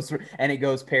absolutely goes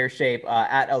pear-shaped,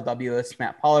 at LWS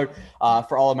Matt Pollard.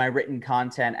 For all of my written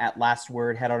content at Last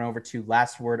Word, head on over to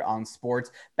Last Word on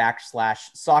Sports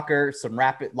 /soccer.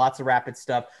 Lots of rapid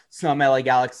stuff, some LA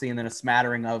Galaxy, and then a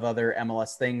smattering of other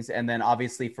MLS things. And then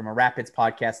obviously from a Rapids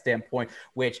podcast standpoint,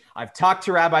 which I've talked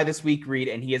to Rabbi this week, Reed,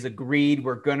 and he has agreed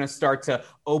we're going to start to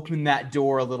open that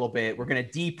door a little bit. We're going to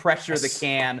depressure the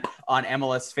can on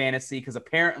MLS fantasy because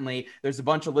apparently there's a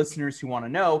bunch of listeners who want to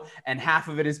know, and half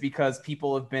of it is because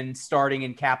people have been starting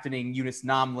and captaining Eunice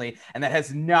Nomley, and that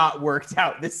has not worked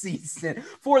out this season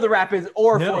for the Rapids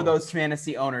or for those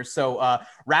fantasy owners. So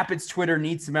Rapids Twitter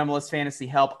needs some MLS fantasy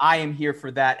help. I am here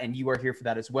for that, and you are here for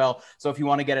that as well. So if you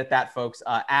want to get at that, folks,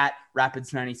 at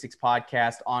Rapids96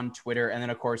 Podcast on Twitter, and then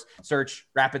of course search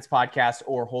Rapids Podcast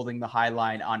or Holding the High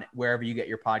Line on wherever you get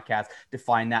your podcast to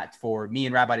find that for me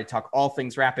and Rabbi to talk all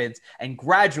things Rapids and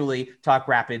gradually talk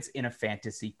Rapids in a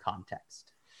fantasy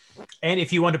context. And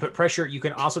if you want to put pressure, you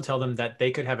can also tell them that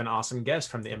they could have an awesome guest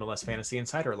from the MLS Fantasy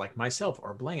Insider, like myself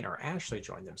or Blaine or Ashley,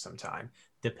 join them sometime,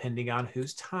 depending on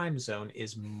whose time zone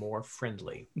is more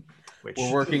friendly. Which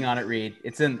we're working on it, Reed.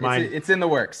 It's in the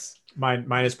works.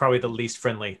 Mine is probably the least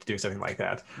friendly to do something like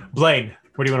that. Blaine,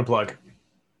 what do you want to plug?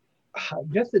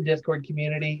 Just the Discord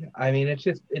community. I mean,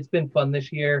 it's been fun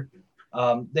this year.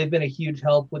 They've been a huge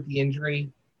help with the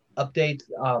injury updates.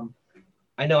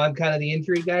 I know I'm kind of the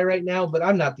injury guy right now, but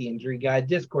I'm not the injury guy.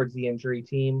 Discord's the injury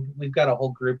team. We've got a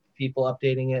whole group of people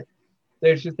updating it.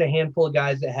 There's just a handful of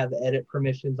guys that have edit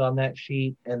permissions on that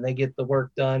sheet, and they get the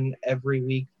work done every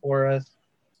week for us.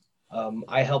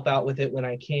 I help out with it when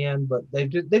I can, but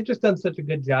they've just done such a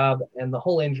good job. And the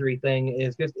whole injury thing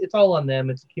is it's all on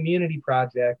them. It's a community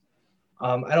project.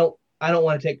 I don't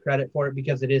want to take credit for it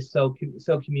because it is so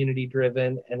community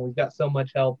driven, and we've got so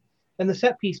much help. And the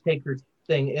set piece takers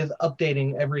thing is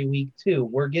updating every week too.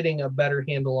 We're getting a better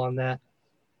handle on that,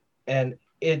 and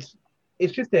it's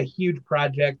just a huge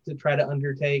project to try to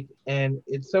undertake. And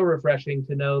it's so refreshing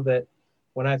to know that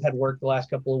when I've had work the last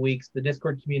couple of weeks, the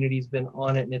Discord community's been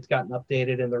on it and it's gotten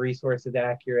updated and the resource is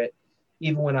accurate,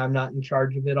 even when I'm not in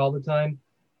charge of it all the time.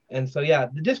 And so, yeah,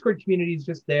 the Discord community is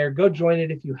just there. Go join it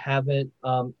if you haven't.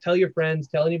 Tell your friends,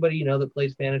 tell anybody you know that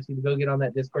plays fantasy to go get on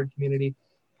that Discord community,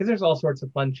 because there's all sorts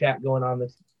of fun chat going on.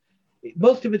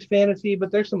 Most of it's fantasy,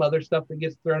 but there's some other stuff that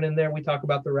gets thrown in there. We talk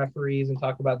about the referees and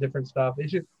talk about different stuff.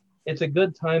 It's a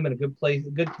good time and a good place, a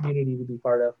good community to be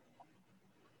part of.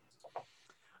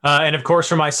 And of course,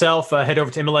 for myself, head over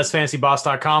to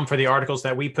MLSFantasyBoss.com for the articles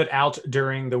that we put out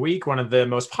during the week. One of the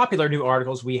most popular new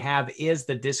articles we have is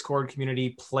the Discord community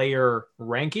player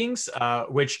rankings,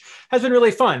 which has been really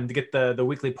fun to get the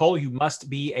weekly poll. You must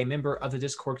be a member of the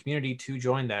Discord community to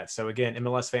join that. So again,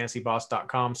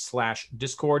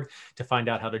 MLSFantasyBoss.com/Discord to find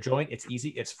out how to join. It's easy,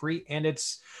 it's free, and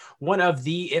it's one of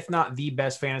the, if not the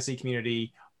best fantasy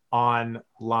community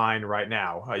online right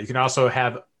now. You can also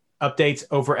have updates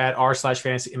over at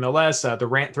r/fantasy MLS. The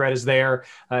rant thread is there,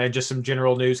 and just some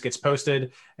general news gets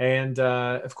posted. And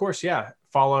of course, yeah,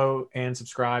 follow and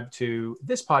subscribe to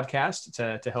this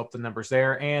podcast to help the numbers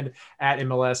there, and at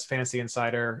MLS Fantasy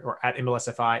Insider, or at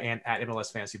MLSFI, and at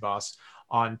MLS Fantasy Boss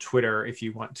on Twitter if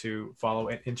you want to follow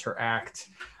and interact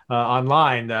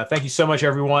online. Thank you so much,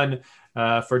 everyone,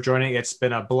 for joining. It's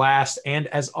been a blast, and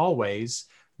as always,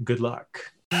 good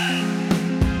luck.